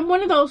I'm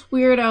one of those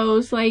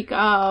weirdos, like,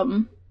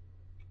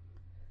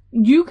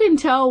 you can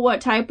tell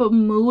what type of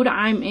mood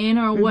I'm in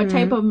or what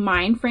type of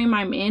mind frame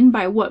I'm in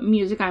by what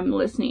music I'm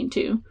listening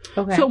to.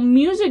 Okay. So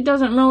music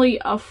doesn't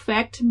really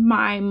affect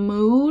my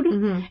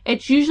mood.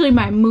 It's usually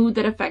my mood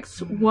that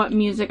affects what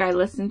music I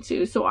listen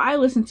to. So I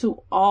listen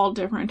to all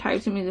different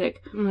types of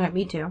music.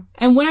 Me too.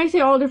 And when I say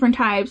all different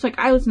types, like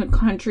I listen to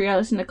country, I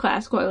listen to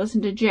classical, I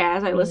listen to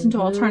jazz, I listen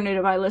to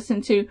alternative, I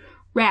listen to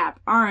rap,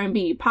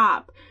 R&B,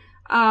 pop.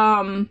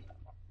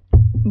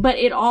 But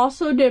it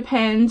also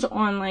depends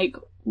on like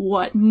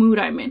what mood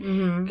I'm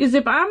in. Because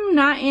if I'm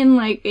not in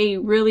like a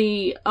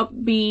really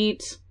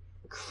upbeat,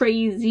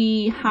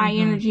 crazy, high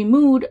energy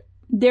mood,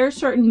 there's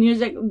certain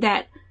music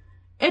that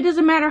it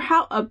doesn't matter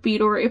how upbeat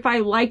or if I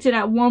liked it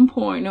at one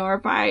point or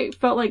if I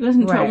felt like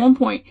listening to it at one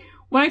point.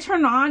 When I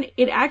turn on,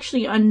 it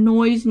actually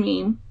annoys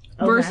me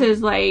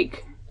versus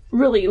like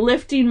really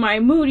lifting my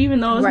mood, even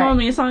though it's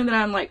normally a song that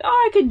I'm like, oh,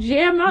 I could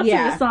jam out to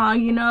the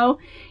song,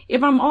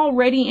 If I'm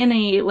already in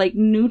a, like,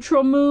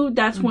 neutral mood,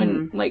 that's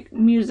when, like,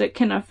 music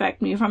can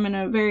affect me, if I'm in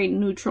a very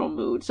neutral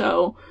mood.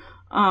 So,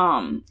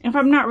 if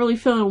I'm not really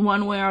feeling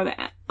one way or the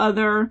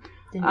other,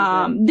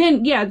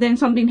 then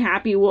something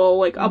happy will,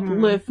 like,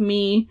 uplift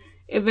me.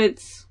 If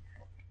it's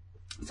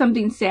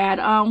something sad.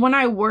 When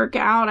I work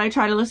out, I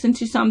try to listen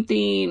to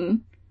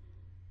something.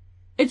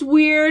 It's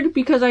weird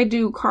because I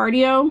do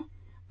cardio,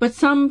 but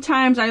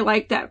sometimes I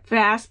like that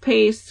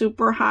fast-paced,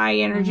 super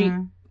high-energy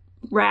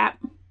rap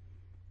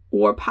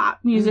or pop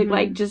music,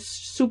 like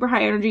just super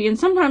high energy. And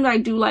sometimes I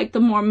do like the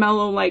more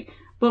mellow, like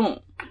boom,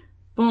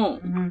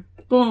 boom,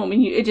 boom,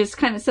 and it just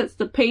kind of sets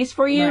the pace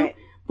for you. Right.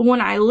 But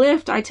when I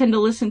lift, I tend to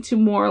listen to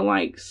more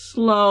like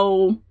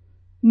slow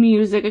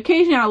music.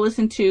 Occasionally I'll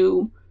listen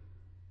to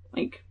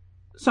like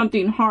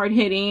something hard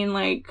hitting,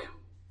 like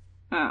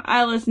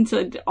I listen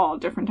to all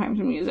different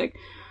types of music.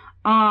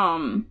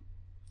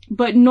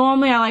 But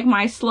normally I like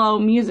my slow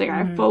music.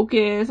 I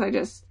focus, I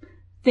just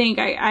think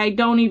I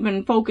don't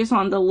even focus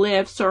on the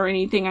lifts or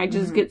anything. I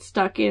just get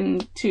stuck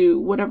into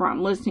whatever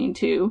I'm listening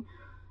to.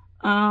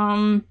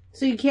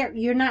 So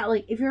you're not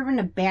like, if you're ever in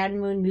a bad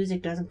mood,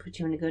 music doesn't put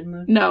you in a good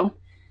mood? No.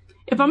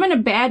 If I'm in a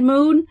bad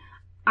mood,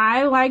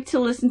 I like to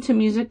listen to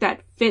music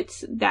that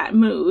fits that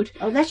mood.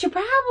 Oh, that's your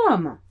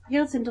problem.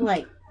 You listen to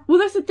like... Well,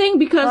 that's the thing,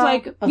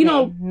 because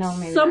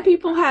some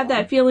people have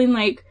that feeling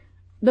like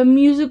the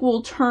music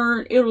will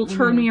turn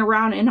me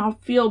around and I'll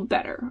feel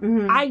better.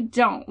 I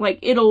don't. Like,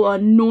 it'll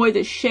annoy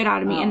the shit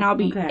out of me and I'll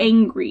be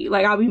angry.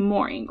 Like, I'll be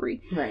more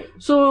angry. Right.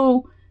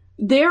 So,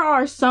 there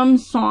are some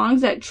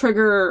songs that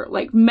trigger,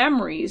 like,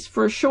 memories,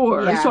 for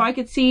sure. Yeah. So, I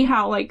could see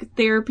how, like,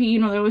 therapy,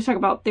 they always talk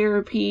about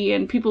therapy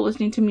and people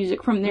listening to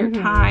music from their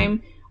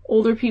time.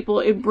 Older people,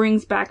 it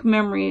brings back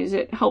memories.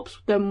 It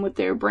helps them with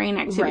their brain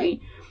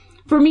activity. Right.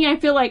 For me, I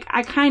feel like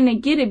I kind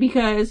of get it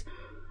because,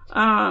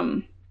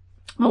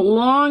 a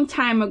long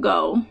time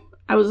ago,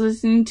 I was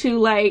listening to,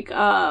 like,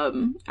 I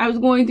was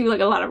going through, like,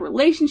 a lot of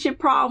relationship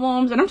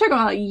problems, and I'm talking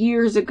about, like,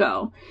 years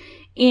ago,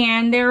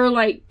 and there were,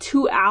 like,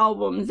 2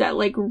 albums that,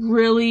 like,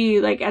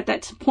 really, like, at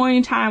that point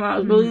in time, I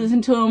was really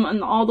listening to them,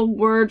 and all the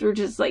words were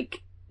just,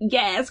 like,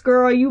 yes,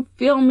 girl, you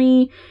feel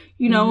me,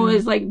 it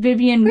was, like,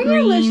 Vivian Green.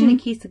 You're listening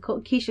to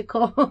Keisha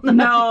Cole.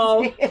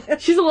 No,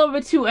 she's a little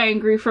bit too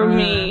angry for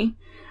me.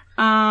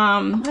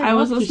 I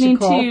was listening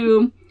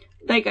to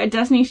like a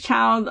Destiny's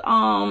Child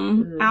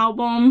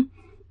album,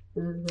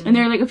 and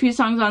there are like a few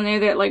songs on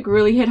there that like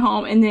really hit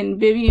home, and then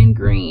Vivian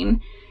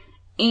Green,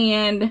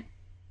 and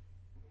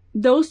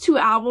those 2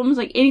 albums,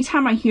 like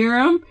anytime I hear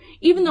them,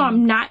 even though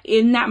I'm not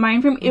in that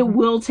mind frame, it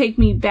will take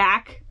me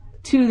back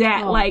to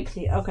that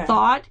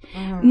thought.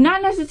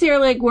 Not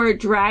necessarily like where it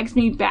drags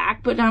me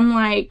back, but I'm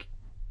like,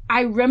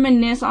 I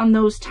reminisce on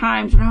those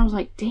times when I was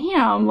like,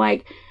 damn,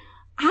 like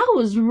I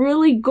was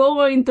really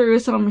going through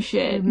some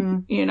shit,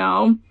 you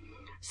know?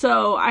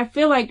 So I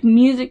feel like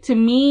music to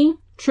me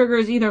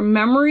triggers either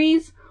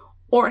memories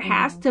or it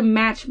has to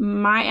match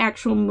my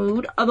actual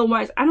mood.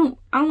 Otherwise, I don't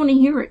want to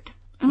hear it.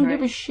 I don't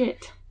give a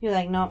shit. You're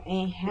like, no,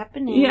 ain't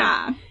happening.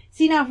 Yeah.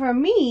 See, now for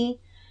me,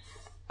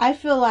 I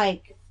feel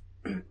like,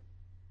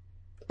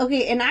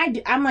 okay,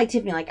 and I'm like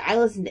Tiffany, like I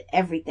listen to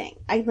everything.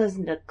 I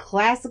listen to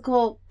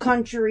classical,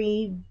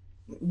 country,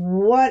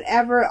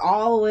 whatever,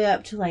 all the way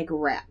up to like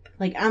rap.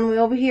 Like on the way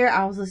over here,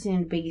 I was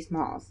listening to Biggie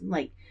Smalls.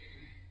 Like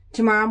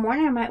tomorrow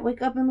morning, I might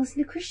wake up and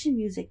listen to Christian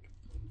music.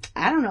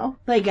 I don't know.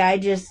 Like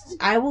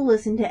I will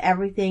listen to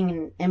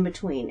everything in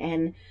between.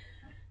 And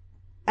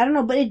I don't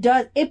know, but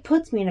it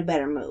puts me in a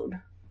better mood.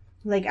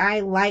 Like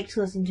I like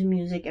to listen to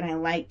music and I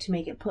like to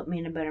make it put me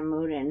in a better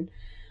mood. And,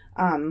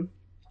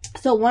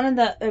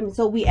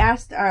 so we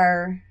asked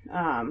our,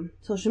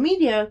 social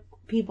media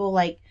people,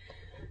 like,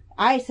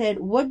 I said,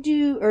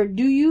 do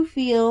you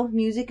feel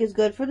music is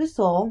good for the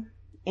soul?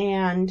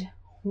 And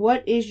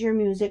what is your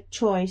music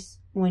choice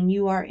when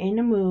you are in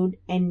a mood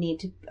and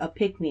need a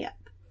pick-me-up?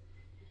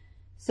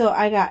 So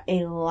I got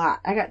a lot.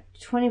 I got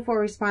 24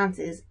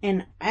 responses.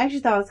 And I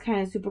actually thought it was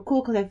kind of super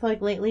cool because I feel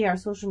like lately our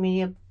social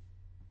media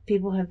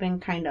people have been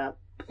kind of...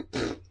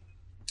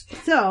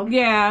 So...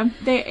 Yeah,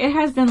 it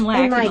has been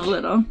lacking a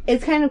little.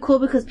 It's kind of cool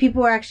because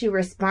people are actually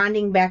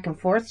responding back and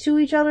forth to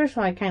each other.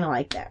 So I kind of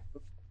like that.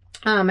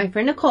 My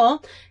friend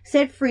Nicole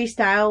said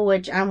freestyle,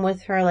 which I'm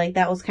with her. Like,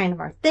 that was kind of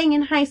our thing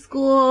in high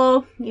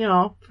school. You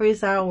know,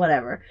 freestyle,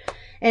 whatever.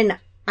 And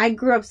I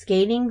grew up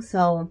skating,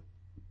 so...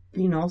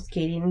 You know,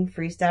 skating and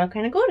freestyle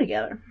kind of go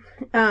together.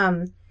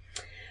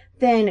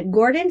 Then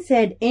Gordon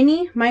said,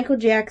 any Michael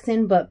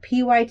Jackson, but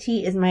PYT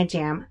is my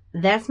jam.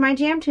 That's my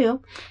jam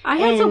too. I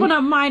had someone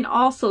on mine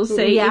also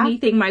say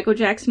anything Michael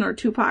Jackson or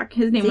Tupac.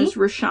 His name was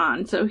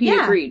Rashawn, so he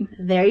agreed.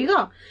 There you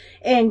go.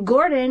 And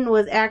Gordon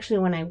was actually,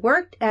 when I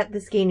worked at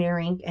the skating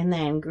rink and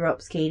then grew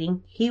up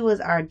skating, he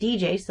was our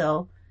DJ,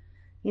 so,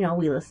 you know,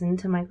 we listened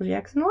to Michael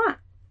Jackson a lot.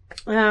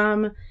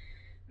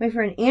 My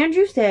friend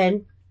Andrew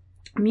said,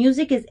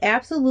 music is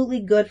absolutely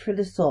good for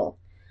the soul,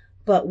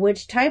 but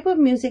which type of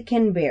music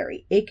can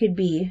vary. It could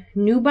be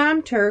New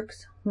Bomb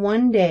Turks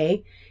one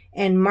day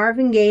and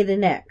Marvin Gaye the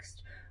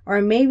next.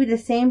 Or maybe the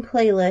same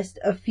playlist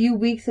a few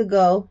weeks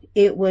ago,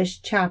 it was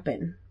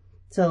Choppin'.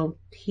 So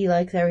he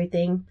likes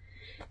everything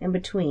in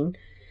between.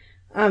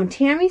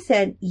 Tammy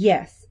said,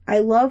 yes, I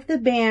love the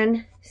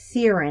band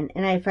Seryn,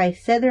 and if I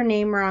said their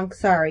name wrong,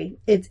 sorry.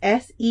 It's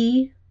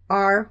Seryn.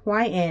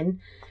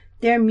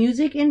 Their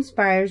music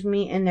inspires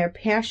me, and their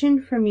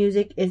passion for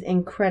music is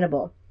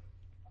incredible.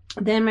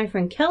 Then my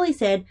friend Kelly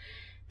said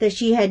that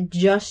she had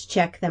just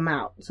checked them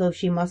out. So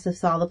she must have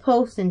saw the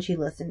post and she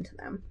listened to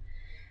them.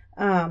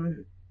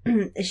 And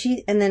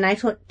then I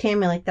told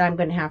Tammy like that I'm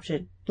going to have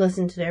to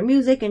listen to their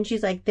music. And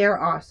she's like, they're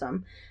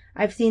awesome.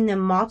 I've seen them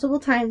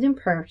multiple times in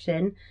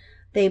person.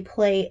 They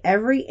play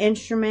every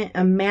instrument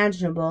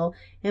imaginable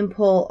and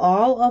pull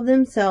all of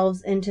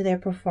themselves into their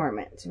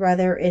performance.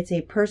 Whether it's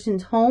a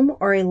person's home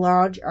or a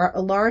large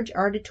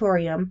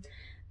auditorium,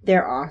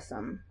 they're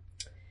awesome.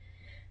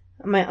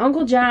 My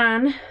Uncle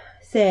John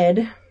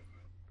said,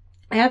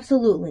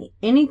 absolutely.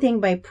 Anything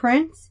by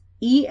Prince,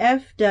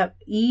 EWF,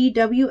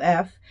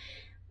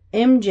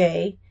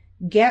 MJ,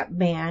 Gap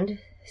Band,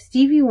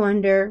 Stevie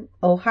Wonder,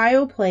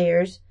 Ohio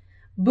Players,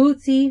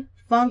 Bootsy,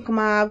 Funk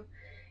Mob,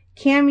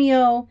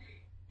 Cameo,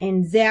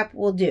 and Zap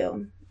will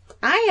do.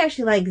 I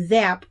actually like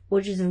Zap,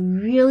 which is a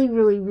really,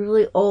 really,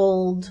 really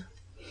old,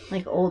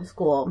 like old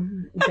school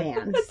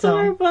band. That's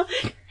horrible.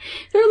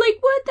 They're like,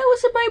 what? That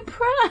was in my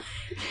prime.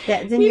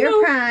 That's in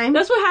your prime.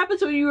 That's what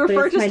happens when you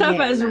refer to stuff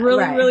as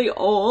really, really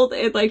old.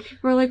 And like,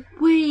 people are like,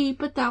 wait,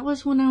 but that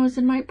was when I was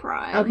in my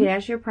prime. Okay,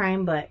 that's your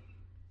prime, but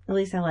at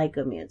least I like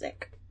good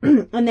music.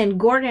 And then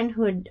Gordon,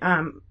 who had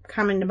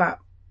commented about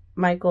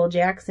Michael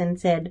Jackson,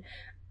 said,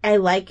 I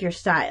like your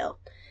style.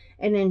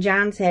 And then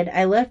John said,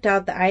 I left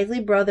out the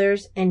Isley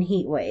Brothers and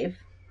Heatwave.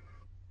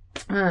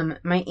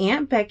 My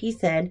Aunt Becky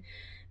said,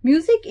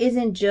 music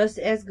isn't just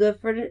good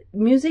for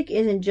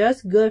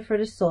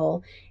the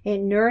soul. It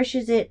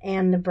nourishes it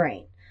and the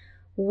brain.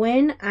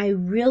 When I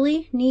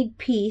really need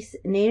peace,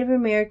 Native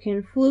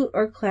American, flute,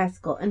 or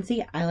classical. And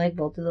see, I like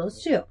both of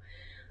those too.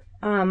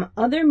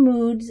 Other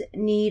moods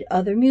need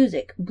other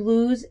music.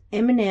 Blues,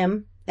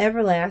 Eminem,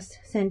 Everlast,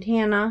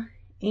 Santana,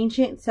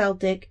 Ancient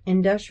Celtic,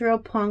 industrial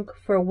punk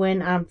for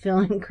when I'm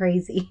feeling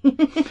crazy.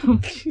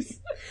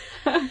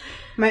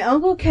 My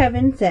Uncle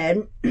Kevin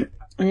said, and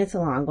it's a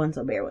long one,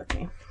 so bear with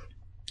me.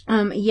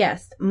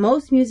 Yes,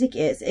 most music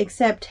is,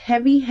 except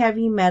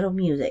heavy metal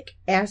music,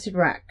 acid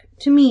rock,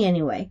 to me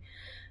anyway.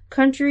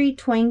 Country,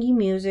 twangy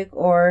music,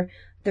 or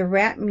the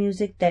rap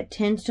music that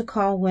tends to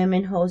call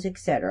women hoes,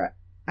 etc.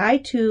 I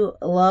too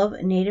love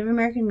Native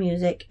American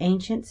music,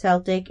 Ancient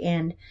Celtic,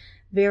 and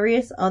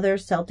various other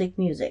Celtic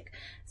music.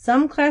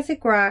 Some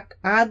classic rock,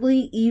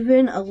 oddly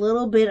even a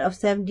little bit of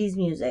 70s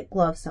music,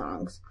 love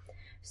songs.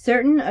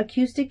 Certain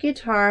acoustic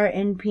guitar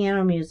and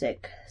piano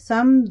music.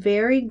 Some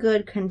very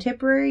good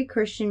contemporary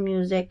Christian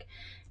music.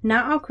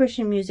 Not all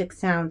Christian music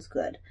sounds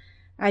good.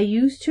 I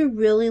used to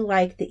really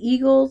like the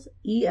Eagles,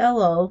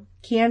 ELO,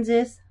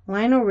 Kansas,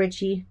 Lionel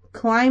Richie,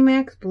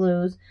 Climax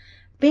Blues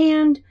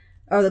Band,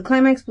 or the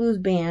Climax Blues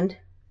Band,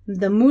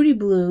 the Moody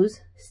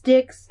Blues,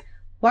 Styx,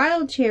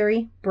 Wild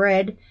Cherry,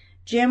 Bread,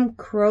 Jim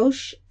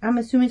Croce, I'm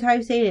assuming is how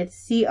you say it,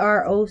 it's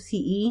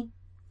Croce,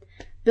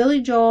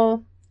 Billy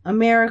Joel,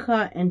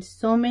 America, and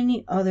so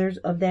many others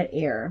of that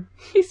era.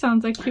 He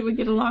sounds like he would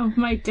get along with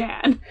my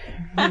dad.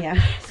 Yeah.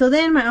 So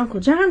then my Uncle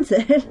John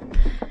said,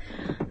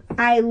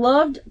 I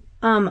loved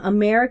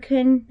America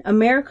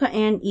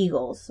and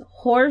Eagles.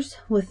 Horse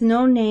with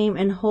No Name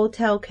and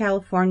Hotel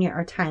California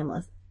are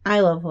timeless. I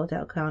love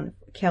Hotel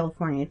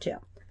California too.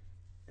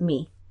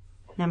 Me.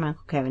 Not my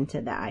Uncle Kevin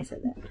said that. I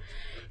said that.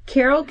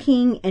 Carole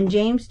King and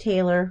James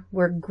Taylor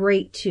were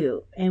great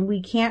too. And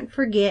we can't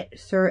forget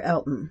Sir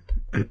Elton.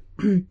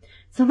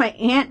 So my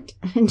aunt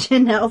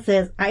Janelle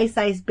says Ice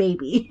Ice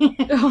Baby.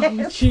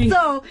 Oh, geez.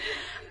 So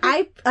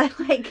I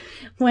like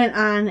went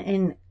on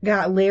and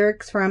got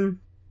lyrics from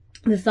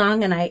the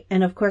song,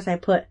 and of course I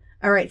put,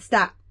 all right,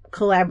 stop,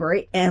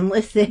 collaborate and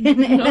listen,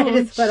 and I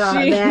just put all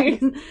of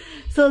that.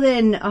 So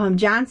then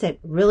John said,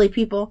 really,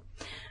 people?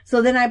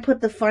 So then I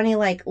put the funny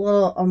like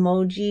little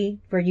emoji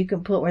where you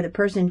can put where the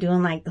person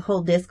doing like the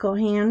whole disco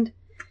hand,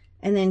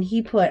 and then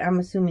he put, I'm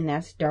assuming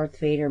that's Darth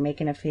Vader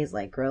making a face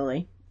like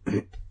really.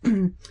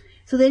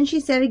 So then she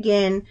said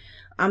again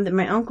that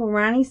my Uncle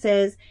Ronnie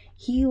says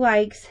he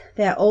likes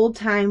that old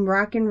time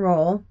rock and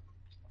roll.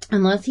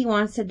 Unless he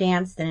wants to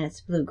dance, then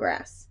it's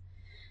bluegrass.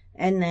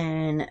 And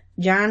then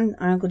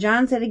Uncle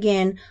John said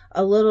again,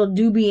 a little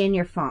doobie in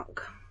your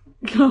funk.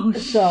 Oh,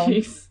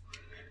 jeez.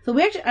 So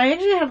I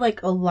actually had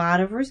like a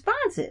lot of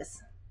responses.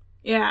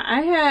 Yeah,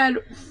 I had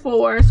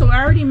 4. So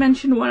I already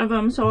mentioned one of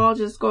them, so I'll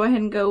just go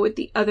ahead and go with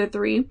the other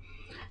 3.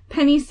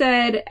 Penny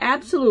said,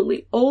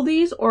 absolutely,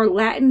 oldies or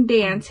Latin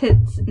dance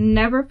hits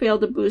never fail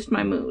to boost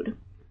my mood.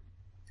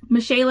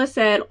 Michaela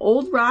said,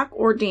 old rock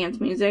or dance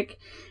music.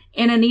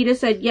 And Anita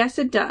said, yes,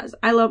 it does.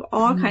 I love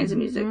all kinds of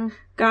music.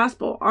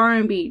 Gospel,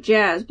 R&B,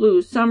 jazz,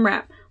 blues, some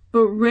rap.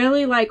 But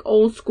really like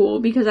old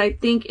school because I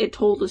think it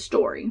told a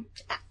story.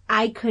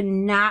 I could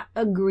not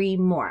agree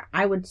more.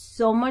 I would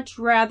so much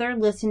rather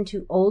listen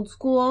to old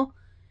school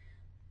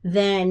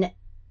than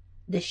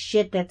the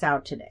shit that's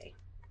out today.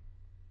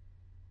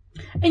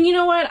 And you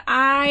know what?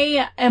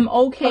 I am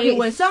okay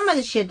with some of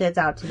the shit that's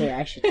out today,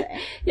 I should say.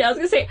 Yeah, I was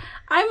going to say,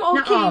 I'm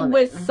okay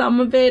with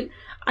some of it.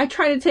 I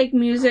try to take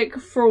music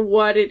for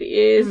what it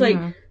is. Like,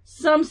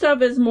 some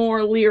stuff is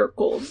more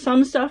lyrical.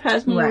 Some stuff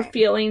has more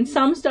feeling.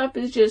 Some stuff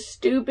is just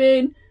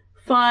stupid,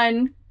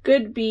 fun,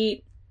 good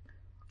beat,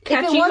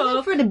 catchy hook. If it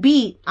wasn't for the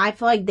beat, I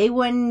feel like they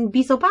wouldn't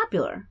be so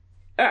popular.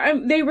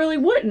 They really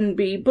wouldn't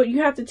be, but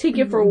you have to take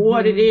it for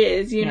what it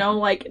is, you know?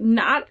 Like,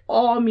 not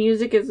all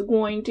music is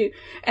going to...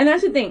 And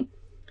that's the thing.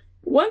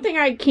 One thing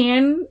I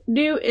can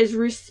do is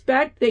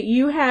respect that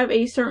you have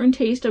a certain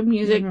taste of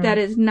music that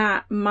is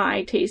not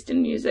my taste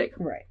in music.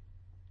 Right.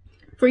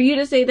 For you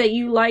to say that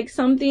you like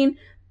something,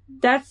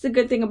 that's the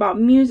good thing about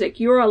music.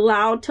 You're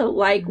allowed to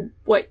like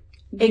what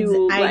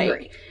you like. I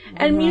agree.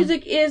 And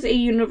music is a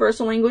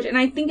universal language, and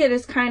I think it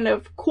is kind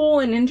of cool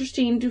and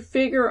interesting to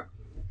figure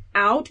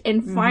out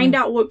and find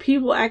out what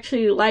people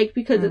actually like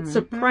because it's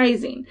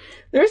surprising.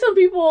 There's some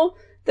people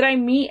that I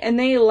meet and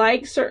they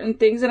like certain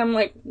things and I'm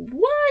like,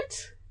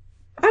 what?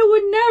 I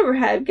would never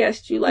have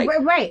guessed you like.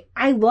 Right.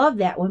 I love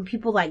that when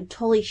people like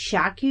totally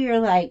shock you. You're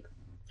like,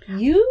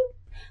 you?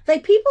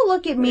 Like people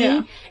look at me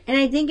and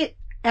I think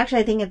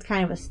it's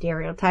kind of a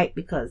stereotype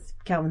because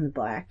Calvin's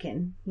black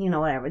and you know,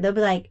 whatever. They'll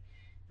be like,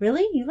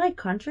 really? You like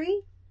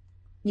country?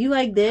 You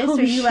like this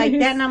or you like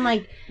that? And I'm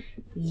like,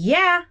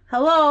 yeah,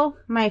 hello,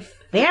 my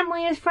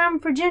family is from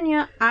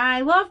Virginia.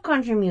 I love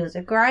country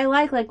music. Or I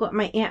like what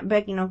my Aunt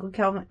Becky and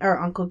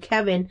Uncle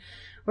Kevin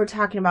were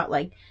talking about,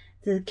 like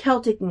the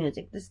Celtic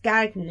music, the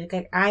Scottish music.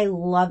 Like, I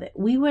love it.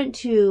 We went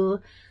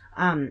to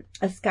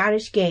a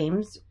Scottish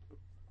Games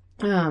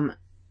 2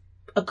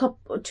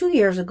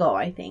 years ago,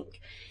 I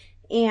think.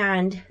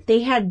 And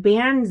they had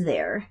bands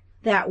there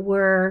that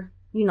were,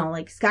 you know,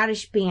 like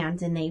Scottish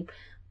bands, and they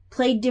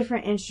played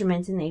different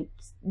instruments, and they,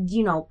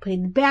 you know,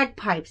 played the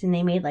bagpipes, and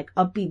they made like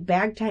upbeat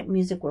bagpipe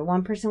music where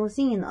one person was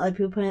singing, the other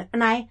people playing,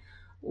 and I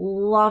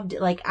loved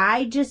it. Like,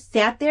 I just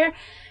sat there,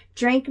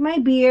 drank my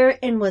beer,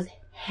 and was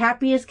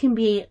happy as can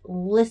be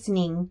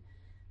listening.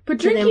 But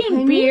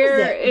drinking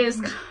beer is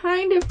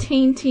kind of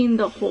tainting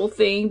the whole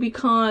thing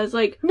because,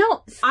 like,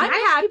 no, I'm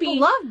happy. People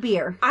love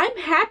beer. I'm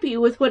happy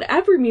with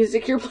whatever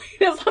music you're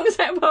playing as long as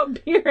I have a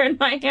beer in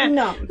my hand.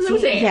 No,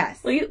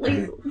 yes,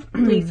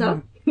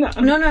 Lisa. No.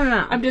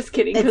 I'm just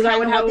kidding because I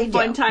would have a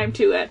fun time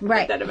too at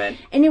that event.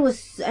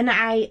 And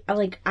I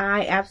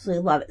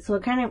absolutely love it. So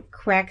it kind of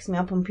cracks me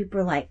up when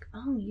people are like,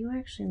 "Oh, you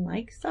actually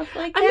like stuff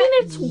like that?" I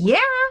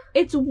mean,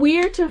 it's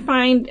weird to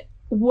find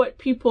what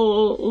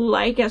people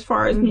like as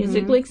far as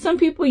music. Like, some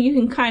people you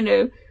can kind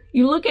of,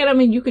 you look at them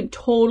and you can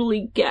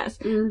totally guess.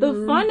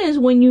 The fun is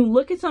when you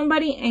look at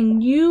somebody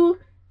and you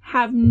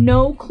have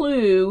no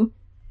clue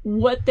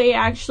what they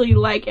actually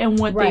like and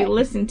what they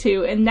listen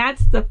to. And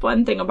that's the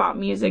fun thing about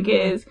music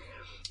is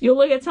you'll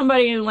look at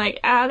somebody and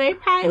like, they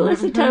probably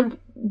listen to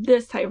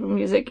this type of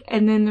music.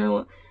 And then they're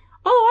like,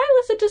 oh,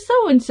 I listen to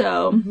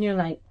so-and-so. You're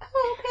like,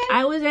 oh, okay.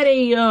 I was at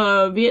a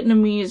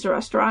Vietnamese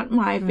restaurant,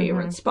 my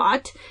favorite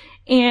spot.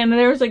 And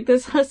there was like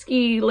this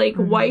husky, like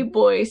white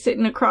boy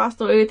sitting across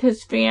the way with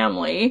his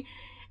family.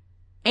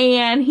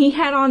 And he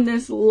had on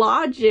this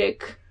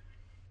Logic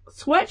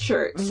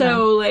sweatshirt.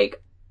 So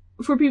like,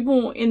 for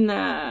people in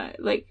the,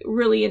 like,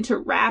 really into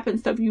rap and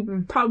stuff,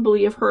 you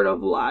probably have heard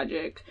of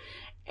Logic.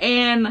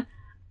 And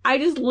I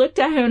just looked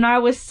at him and I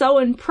was so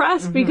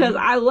impressed because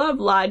I love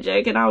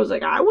Logic. And I was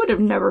like, I would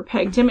have never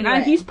pegged him.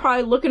 And he's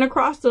probably looking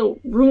across the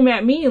room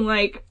at me and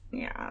like,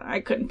 yeah, I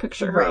couldn't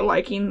picture her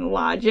liking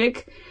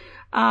Logic.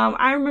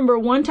 I remember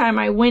one time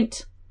I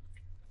went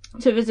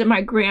to visit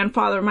my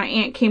grandfather. My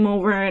aunt came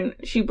over and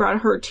she brought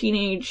her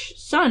teenage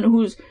son,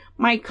 who's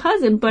my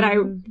cousin, but I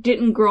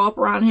didn't grow up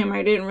around him.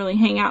 I didn't really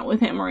hang out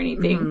with him or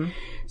anything.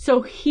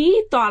 So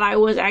he thought I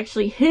was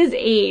actually his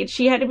age.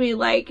 She had to be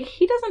like,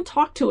 he doesn't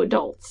talk to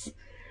adults.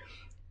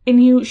 And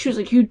she was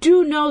like, you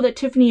do know that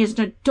Tiffany is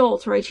an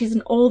adult, right? She's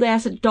an old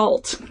ass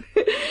adult.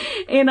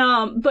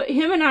 And, but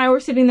him and I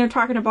were sitting there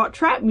talking about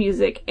trap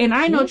music. And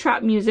I know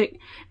trap music,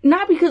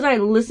 not because I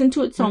listen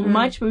to it so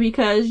much, but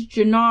because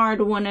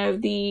Jannard, one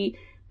of the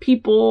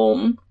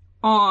people,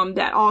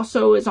 that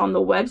also is on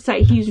the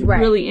website, he's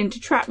really into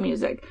trap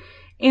music.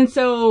 And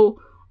so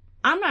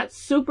I'm not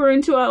super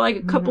into it, like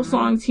a couple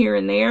songs here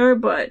and there,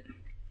 but,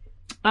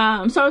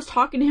 so I was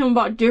talking to him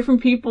about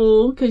different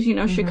people, cause you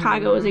know,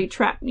 Chicago is a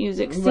trap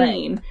music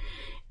scene.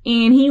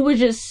 And he was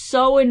just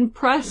so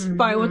impressed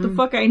by what the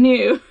fuck I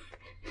knew.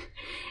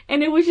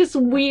 And it was just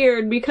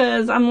weird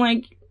because I'm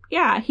like,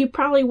 yeah, he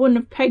probably wouldn't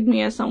have pegged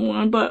me as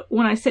someone, but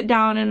when I sit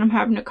down and I'm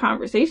having a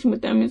conversation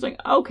with them, he's like,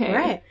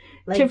 okay.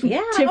 Like,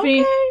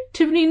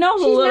 Tiffany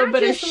knows a little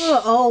bit of shit. She's not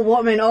just a little old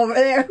woman over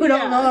there who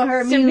don't know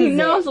her music. Tiffany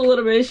knows a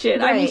little bit of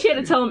shit. I mean, she had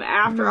to tell him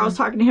after I was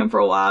talking to him for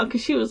a while,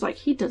 because she was like,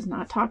 he does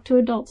not talk to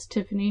adults,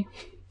 Tiffany.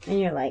 And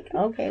you're like,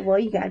 okay, well,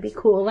 you gotta be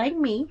cool like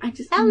me. I'm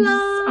just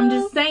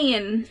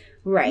saying.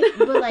 Right.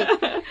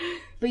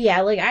 But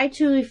yeah, like, I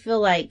truly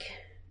feel like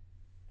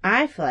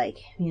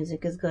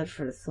music is good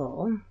for the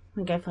soul.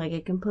 Like, I feel like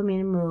it can put me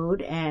in a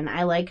mood, and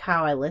I like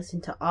how I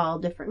listen to all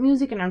different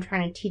music, and I'm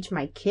trying to teach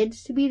my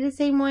kids to be the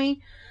same way.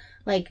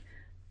 Like,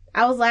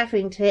 I was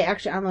laughing today,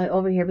 actually, on my way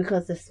over here,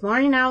 because this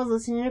morning I was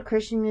listening to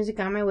Christian music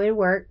on my way to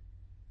work,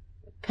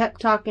 pep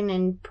talking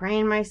and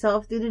praying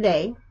myself through the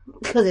day,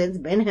 because it's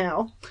been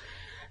hell.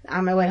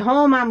 On my way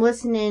home, I'm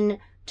listening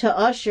to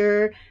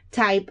Usher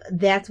type,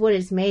 That's What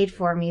It's Made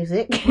For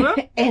music.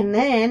 And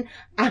then,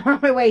 I'm on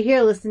my way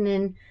here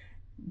listening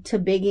to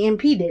Biggie and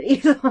P. Diddy.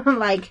 So I'm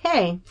like,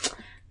 hey,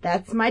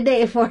 that's my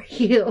day for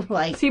you.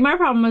 Like, see, my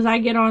problem is I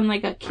get on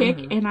like a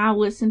kick and I'll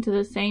listen to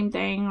the same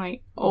thing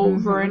like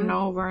over and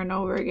over and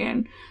over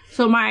again.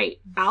 So my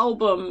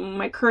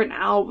current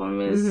album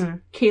is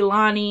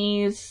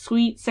Kehlani's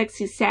Sweet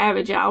Sexy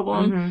Savage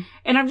album.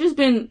 And I've just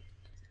been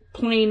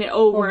playing it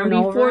over. And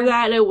before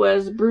that it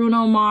was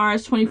Bruno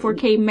Mars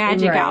 24K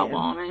Magic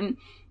album. And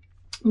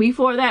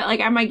before that, like,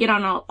 I might get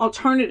on an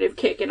alternative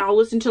kick and I'll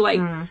listen to, like,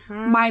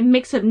 my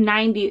mix of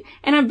 90s.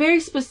 And I'm very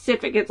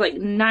specific. It's, like,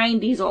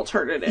 90s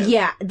alternative.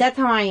 Yeah, that's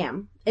how I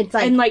am. It's,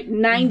 like... And, like,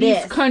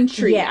 90s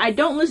country. Yes. I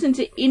don't listen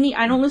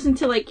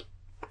to, like,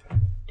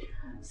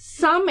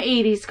 some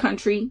 80s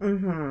country.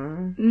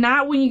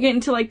 Not when you get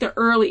into, like, the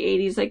early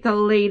 80s, like, the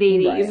late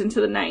 80s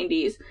into the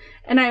 90s.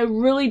 And I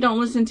really don't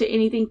listen to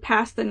anything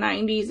past the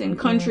 90s in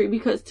country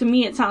because, to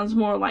me, it sounds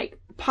more like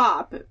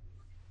pop.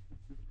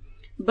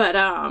 But,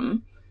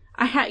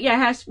 I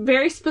have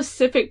very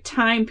specific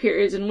time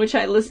periods in which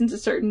I listen to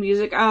certain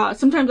music.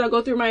 Sometimes I'll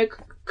go through my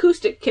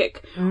acoustic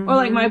kick or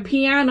like my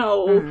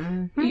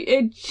piano.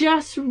 It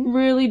just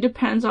really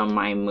depends on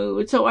my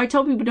mood. So I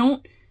tell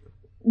people,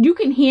 you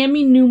can hand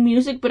me new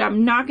music, but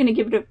I'm not going to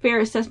give it a fair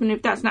assessment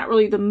if that's not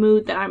really the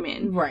mood that I'm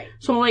in. Right.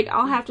 So like,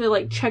 I'll have to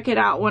like check it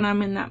out when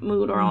I'm in that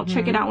mood, or I'll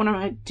check it out when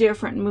I'm in a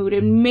different mood,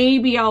 and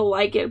maybe I'll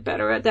like it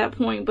better at that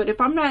point. But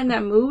if I'm not in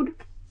that mood,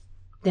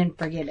 then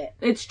forget it.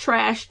 It's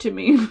trash to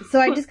me.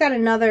 So I just got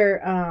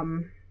another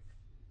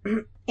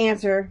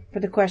answer for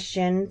the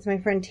question. So my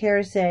friend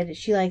Tara said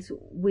she likes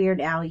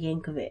Weird Al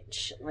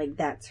Yankovic. Like,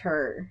 that's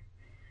her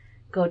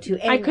go-to.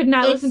 And I could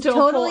not listen to a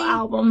whole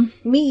album.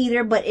 Me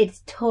either, but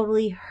it's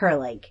totally her.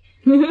 Like,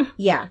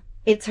 yeah,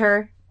 it's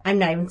her. I'm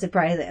not even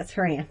surprised that's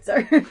her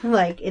answer.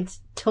 Like, it's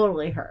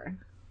totally her.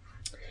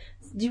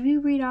 Did we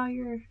read all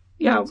your...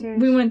 Yeah, answers?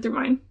 We went through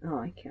mine. Oh,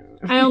 I can't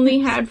remember. I only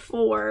had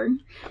 4.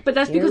 But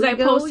that's because I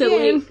posted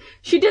late.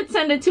 She did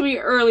send it to me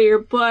earlier,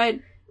 but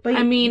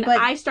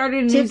I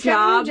started a new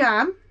job.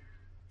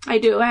 I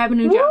do. I have a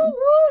new job.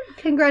 Woo.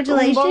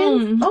 Congratulations.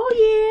 Boom.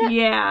 Oh, yeah.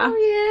 Yeah. Oh,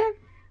 yeah.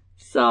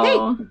 So.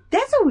 Hey,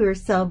 that's what we were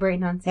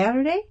celebrating on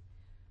Saturday.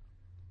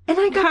 And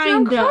I got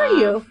drunk for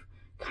you.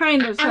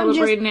 Kind of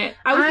celebrating it.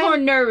 I was more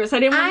nervous.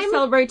 I didn't want to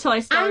celebrate till I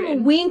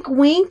started. Wink,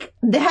 wink.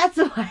 That's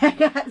why I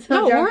got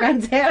so drunk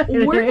on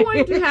Saturday. We're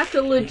going to have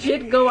to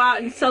legit go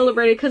out and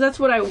celebrate it, because that's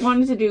what I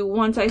wanted to do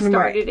once I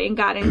started and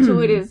got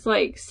into it, is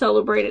like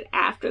celebrate it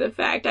after the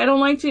fact. I don't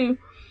like to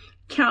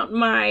count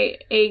my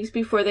eggs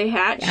before they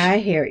hatch. I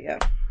hear you.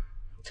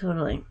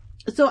 Totally.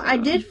 So I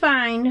did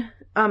find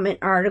an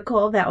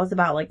article that was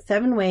about like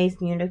 7 ways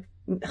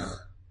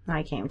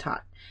I can't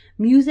talk.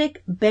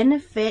 Music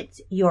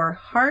benefits your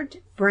heart,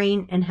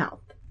 brain, and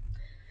health.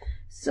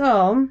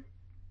 So,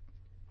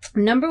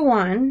 number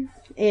 1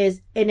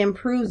 is it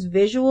improves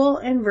visual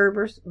and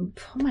verbal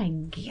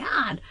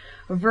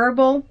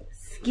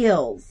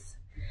skills.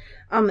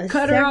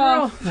 Cut her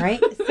off.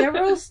 Right?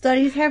 Several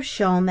studies have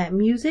shown that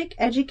music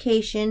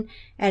education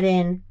at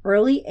an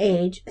early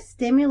age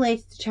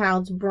stimulates the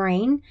child's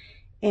brain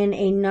in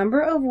a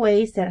number of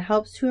ways that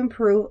helps to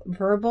improve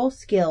verbal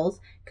skills,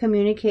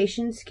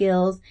 communication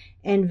skills,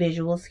 and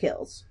visual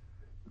skills.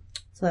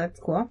 So that's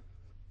cool.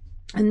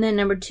 And then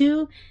number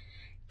 2,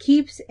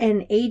 keeps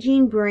an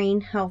aging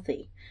brain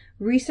healthy.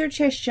 Research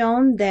has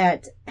shown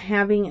that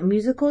having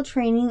musical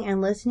training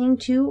and listening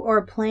to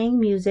or playing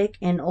music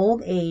in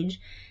old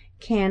age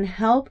can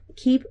help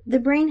keep the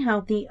brain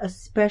healthy,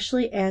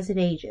 especially as it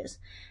ages.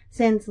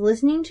 Since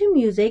listening to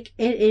music,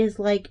 it is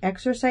like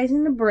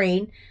exercising the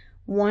brain.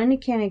 One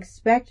can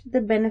expect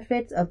the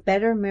benefits of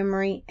better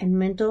memory and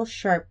mental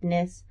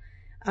sharpness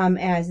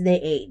as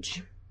they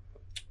age.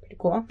 Pretty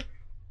cool.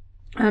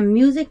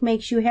 Music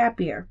makes you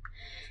happier.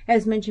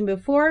 As mentioned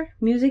before,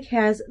 music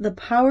has the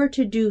power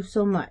to do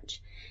so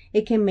much.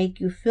 It can make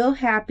you feel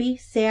happy,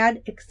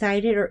 sad,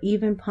 excited, or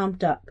even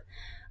pumped up.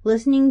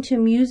 Listening to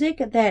music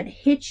that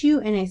hits you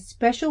in a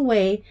special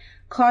way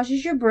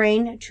causes your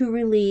brain to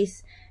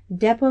release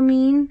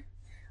dopamine,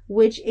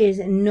 which is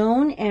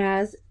known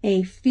as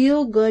a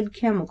feel-good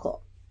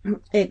chemical.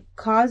 It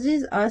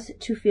causes us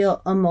to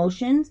feel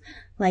emotions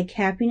like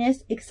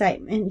happiness,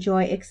 excitement,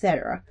 joy,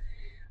 etc.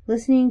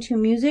 Listening to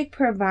music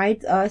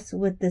provides us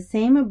with the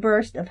same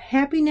burst of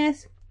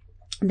happiness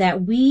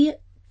that we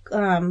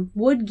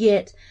would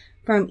get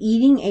from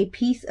eating a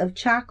piece of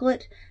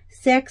chocolate,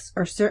 sex,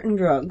 or certain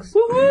drugs.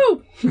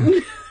 Woohoo!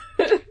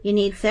 You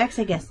need sex,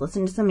 I guess.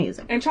 Listen to some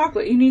music. And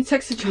chocolate. You need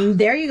sex and chocolate.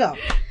 There you go.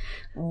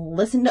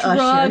 Listen to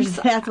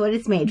Usher. That's what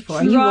it's made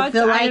for. Drugs, you will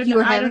feel like you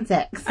were having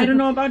sex. I don't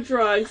know about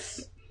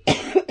drugs.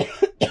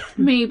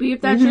 Maybe,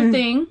 if that's your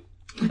thing.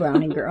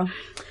 Brownie girl.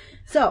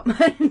 So,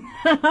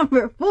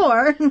 number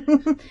 4,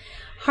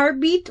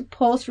 heartbeat,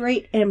 pulse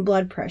rate, and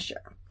blood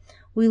pressure.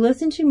 We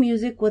listen to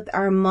music with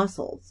our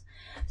muscles.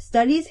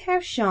 Studies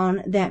have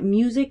shown that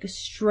music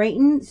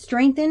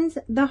strengthens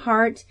the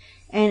heart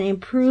and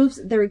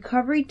improves the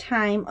recovery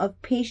time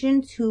of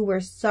patients who were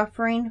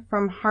suffering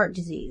from heart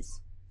disease.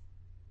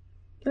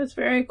 That's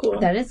very cool.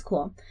 That is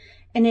cool.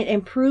 And it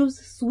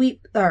improves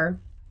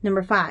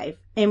number 5,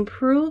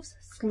 improves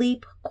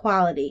sleep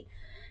quality.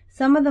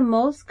 Some of the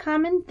most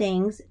common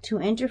things to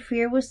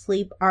interfere with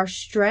sleep are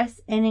stress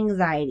and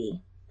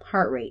anxiety,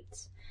 heart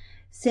rates.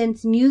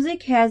 Since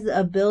music has the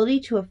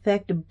ability to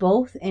affect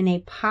both in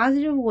a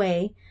positive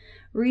way,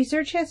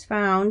 research has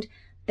found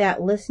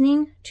that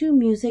listening to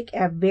music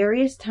at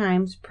various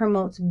times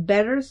promotes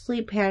better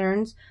sleep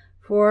patterns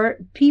for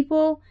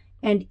people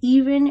and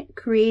even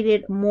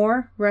created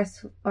more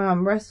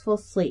restful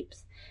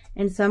sleeps.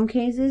 In some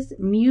cases,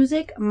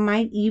 music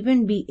might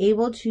even be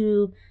able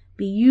to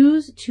be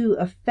used to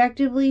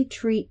effectively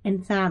treat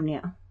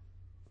insomnia.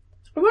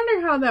 I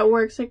wonder how that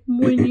works, like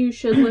when you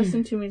should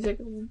listen to music.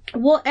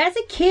 Well, as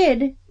a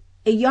kid,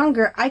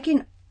 younger, I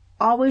can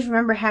always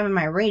remember having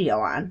my radio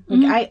on.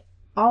 Like, I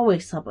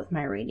always slept with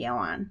my radio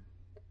on.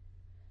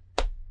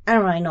 I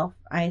don't really know if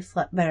I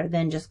slept better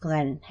then just because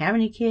I didn't have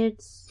any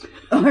kids,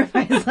 or if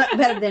I slept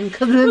better then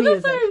because of the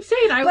music. That's what I'm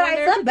saying. But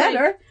I slept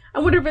better. Like, I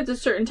wonder if it's a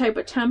certain type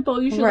of tempo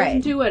you should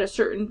listen to at a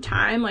certain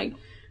time, like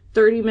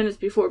 30 minutes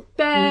before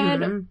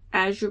bed,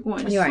 as you're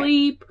going to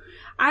sleep.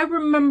 I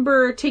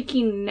remember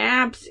taking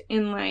naps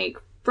in like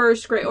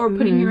first grade, or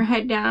putting your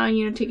head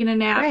down, taking a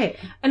nap. Right.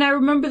 And I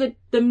remember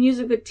the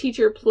music the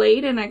teacher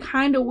played, and I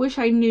kind of wish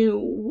I knew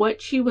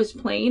what she was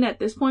playing at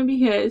this point,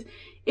 because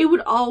it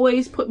would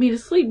always put me to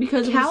sleep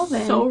because it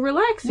was so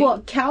relaxing.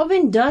 Well,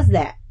 Calvin does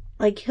that.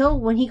 Like,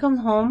 when he comes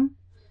home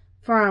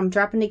from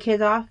dropping the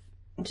kids off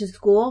to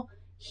school,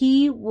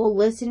 he will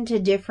listen to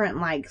different,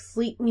 like,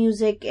 sleep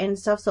music and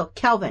stuff. So,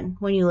 Calvin,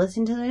 when you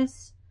listen to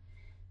this,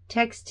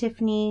 text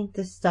Tiffany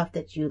the stuff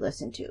that you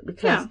listen to,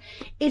 because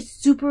it's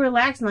super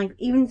relaxing. Like,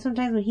 even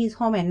sometimes when he's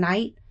home at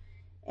night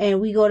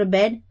and we go to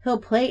bed, he'll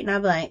play it and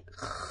I'll be like,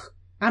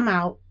 I'm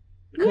out.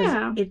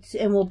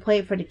 And we'll play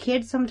it for the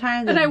kids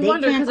sometimes. And I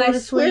wonder, because I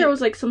swear it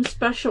was like some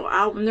special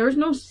album. There was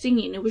no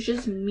singing. It was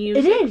just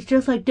music. It is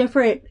just like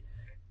different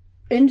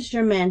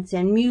instruments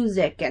and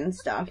music and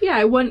stuff. Yeah,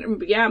 I wonder.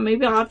 Yeah,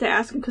 maybe I'll have to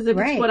ask him, because it's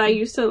what I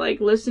used to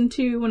like listen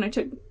to when I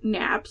took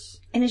naps.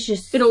 And it's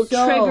just it'll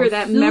trigger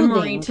that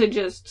memory to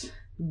just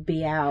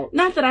be out.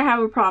 Not that I have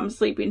a problem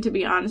sleeping, to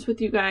be honest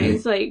with you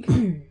guys. Like,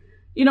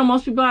 you know,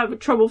 most people have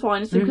trouble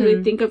falling asleep because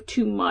they think of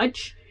too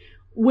much.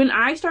 When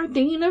I start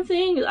thinking of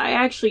things, I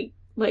actually,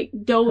 like,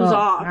 doze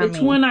off. It's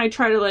when I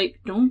try to, like,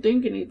 don't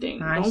think anything.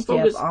 Don't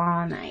focus.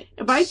 All night.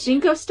 If I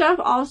think of stuff,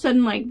 all of a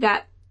sudden, like,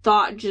 that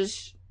thought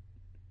just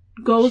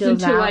goes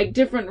into, like,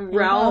 different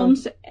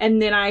realms.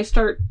 And then I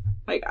start,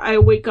 like, I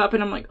wake up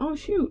and I'm like, oh,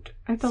 shoot.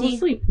 I fell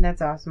asleep.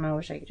 That's awesome. I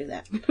wish I could do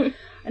that.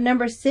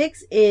 Number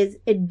 6 is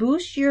it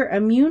boosts your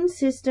immune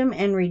system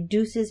and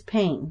reduces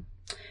pain.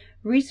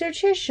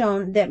 Research has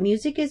shown that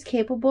music is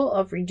capable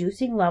of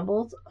reducing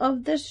levels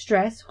of the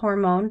stress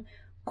hormone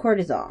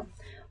cortisol,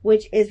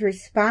 which is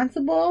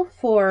responsible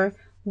for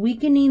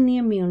weakening the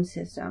immune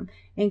system,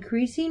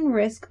 increasing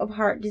risk of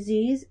heart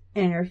disease,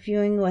 and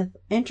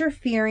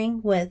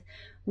interfering with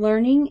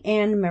learning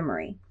and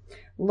memory,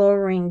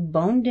 lowering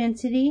bone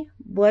density,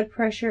 blood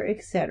pressure,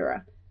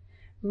 etc.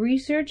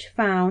 Research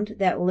found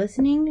that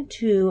listening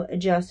to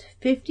just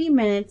 50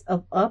 minutes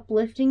of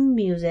uplifting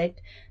music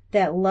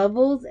that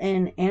levels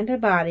in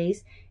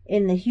antibodies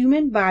in the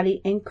human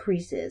body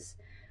increases.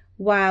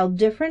 While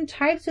different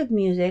types of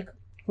music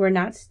were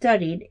not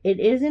studied, it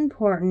is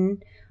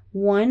important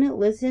one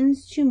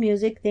listens to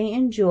music they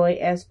enjoy,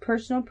 as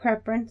personal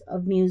preference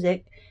of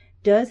music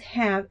does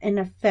have an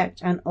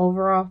effect on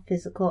overall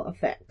physical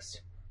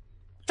effects.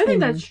 I think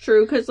that's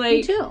true, because, like,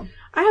 me too.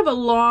 I have a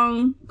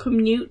long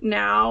commute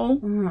now,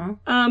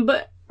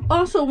 but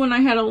also when I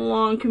had a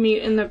long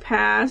commute in the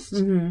past,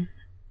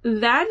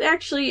 that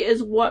actually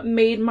is what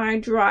made my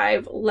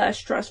drive less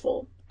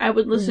stressful. I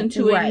would listen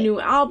to a new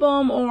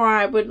album, or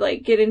I would,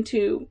 like, get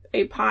into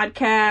a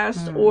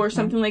podcast or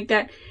something like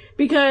that.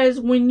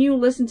 Because when you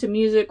listen to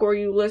music or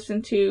you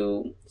listen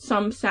to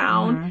some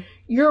sound,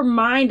 your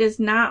mind is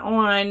not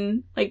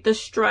on, like, the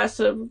stress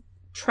of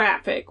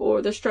traffic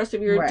or the stress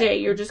of your day.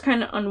 You're just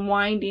kind of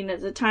unwinding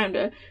as a time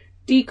to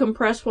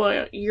decompress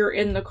while you're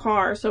in the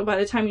car. So by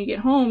the time you get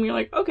home, you're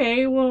like,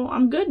 okay, well,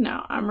 I'm good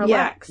now. I'm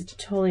relaxed.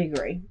 Yeah, totally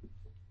agree.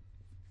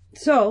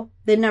 So,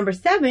 then number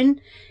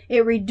 7,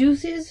 it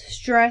reduces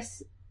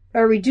stress,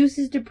 or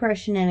reduces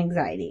depression and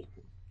anxiety.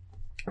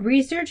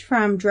 Research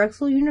from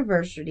Drexel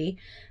University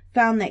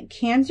found that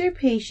cancer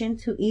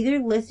patients who either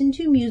listened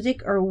to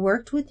music or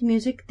worked with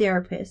music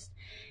therapists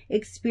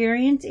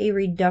experienced a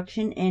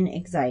reduction in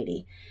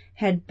anxiety,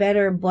 had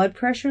better blood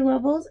pressure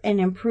levels, and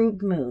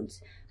improved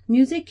moods.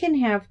 Music can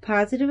have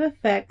positive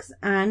effects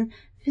on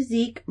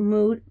physique,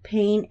 mood,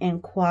 pain,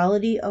 and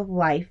quality of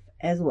life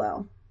as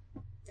well.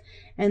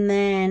 And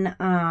then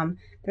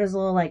there's a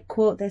little, like,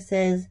 quote that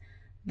says,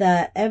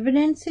 the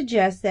evidence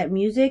suggests that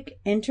music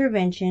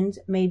interventions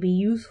may be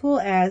useful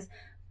as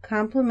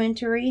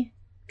complementary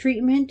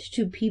treatment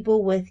to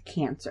people with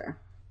cancer.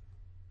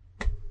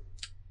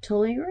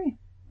 Totally agree.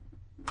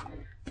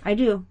 I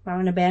do. If I'm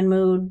in a bad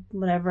mood,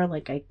 whatever,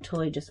 like, I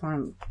totally just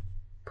want to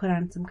put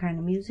on some kind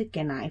of music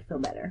and I feel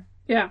better.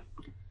 Yeah.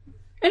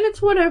 And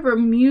it's whatever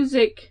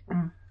music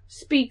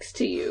speaks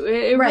to you.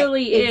 It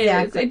really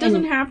is. It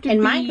doesn't have to be...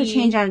 And mine could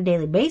change on a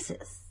daily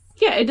basis.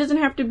 Yeah, it doesn't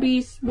have to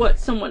be what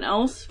someone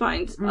else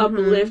finds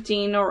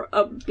uplifting or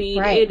upbeat.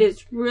 Right. It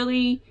is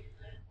really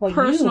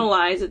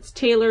personalized. It's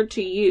tailored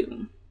to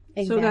you.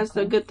 Exactly. So that's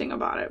the good thing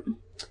about it.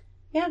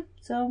 Yeah,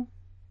 so...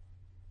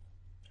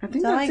 I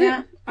think that's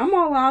it. I'm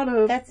all out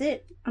of... That's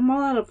it. I'm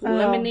all out of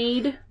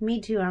lemonade. Me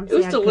too. It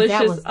was delicious.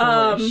 That was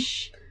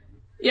delish.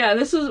 Yeah,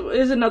 this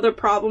is another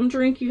problem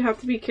drink. You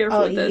have to be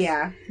careful with this.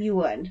 Yeah, you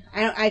would.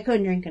 I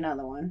couldn't drink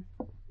another one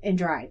and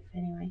drive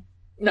anyway.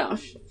 No,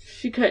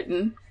 she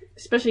couldn't,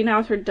 especially now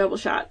with her double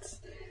shots.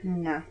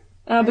 No,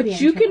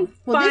 but you can find.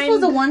 Well, this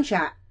was a one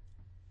shot.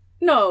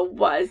 No, it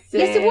wasn't.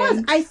 Yes, it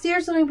was. I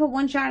seriously only put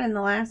one shot in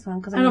the last one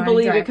because I don't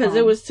believe it because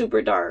it was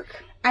super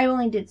dark. I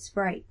only did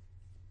Sprite,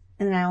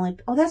 and then I only.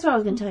 Oh, that's what I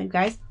was going to tell you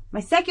guys.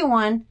 My second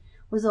one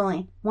was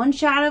only one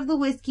shot of the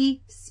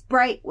whiskey,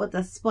 Sprite with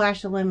a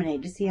splash of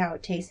lemonade to see how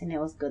it tastes, and it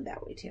was good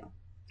that way too.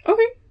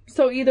 Okay.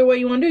 So either way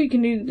you want to do, you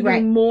can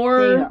do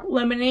more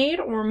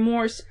lemonade or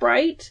more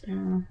Sprite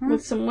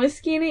with some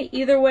whiskey in it.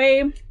 Either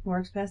way.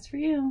 Works best for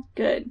you.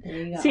 Good. There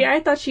you go. See,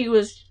 I thought she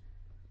was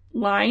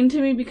lying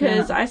to me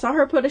because I saw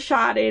her put a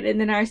shot in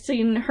and then I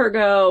seen her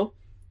go,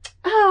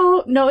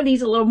 oh, no, it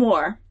needs a little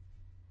more.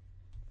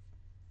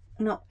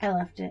 No, I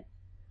left it.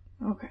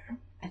 Okay.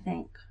 I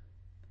think.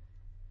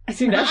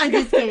 See, now I'm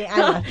just kidding.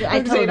 I left it.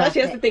 I totally now she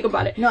has to think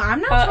about it. No,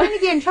 I'm not trying to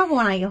get in trouble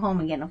when I get home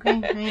again,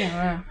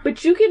 okay?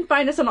 But you can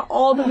find us on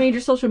all the major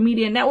social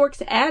media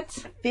networks at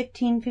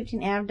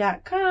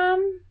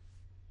 1515av.com.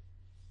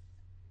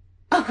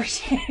 Oh,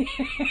 shit.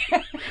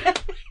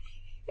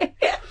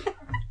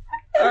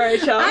 All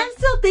right, y'all. I'm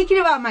still thinking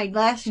about my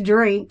last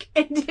drink,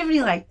 and Tiffany,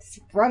 like,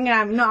 sprung it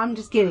on me. No, I'm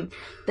just kidding.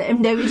 The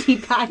MWT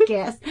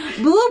podcast.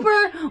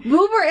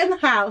 Blooper in the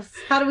house.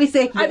 How do we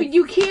say this? I mean,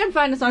 you can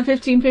find us on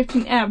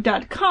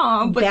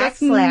 1515av.com, but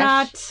that's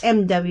not...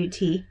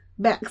 MWT.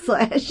 But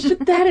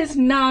that is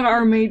not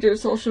our major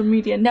social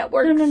media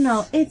network.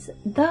 No. It's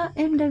the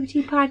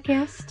MWT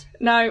podcast.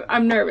 Now,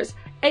 I'm nervous.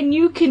 And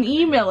you can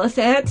email us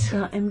at...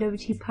 the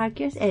MWT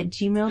podcast at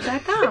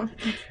gmail.com.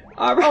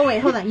 All right. Oh, wait,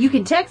 hold on. You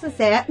can text us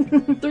at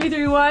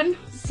 331-637-3673.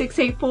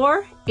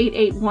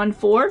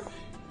 684-8814.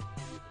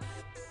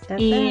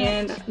 That's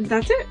And it.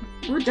 that's it.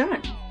 We're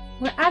done.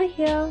 We're out of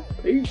here.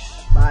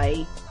 Peace.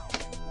 Bye.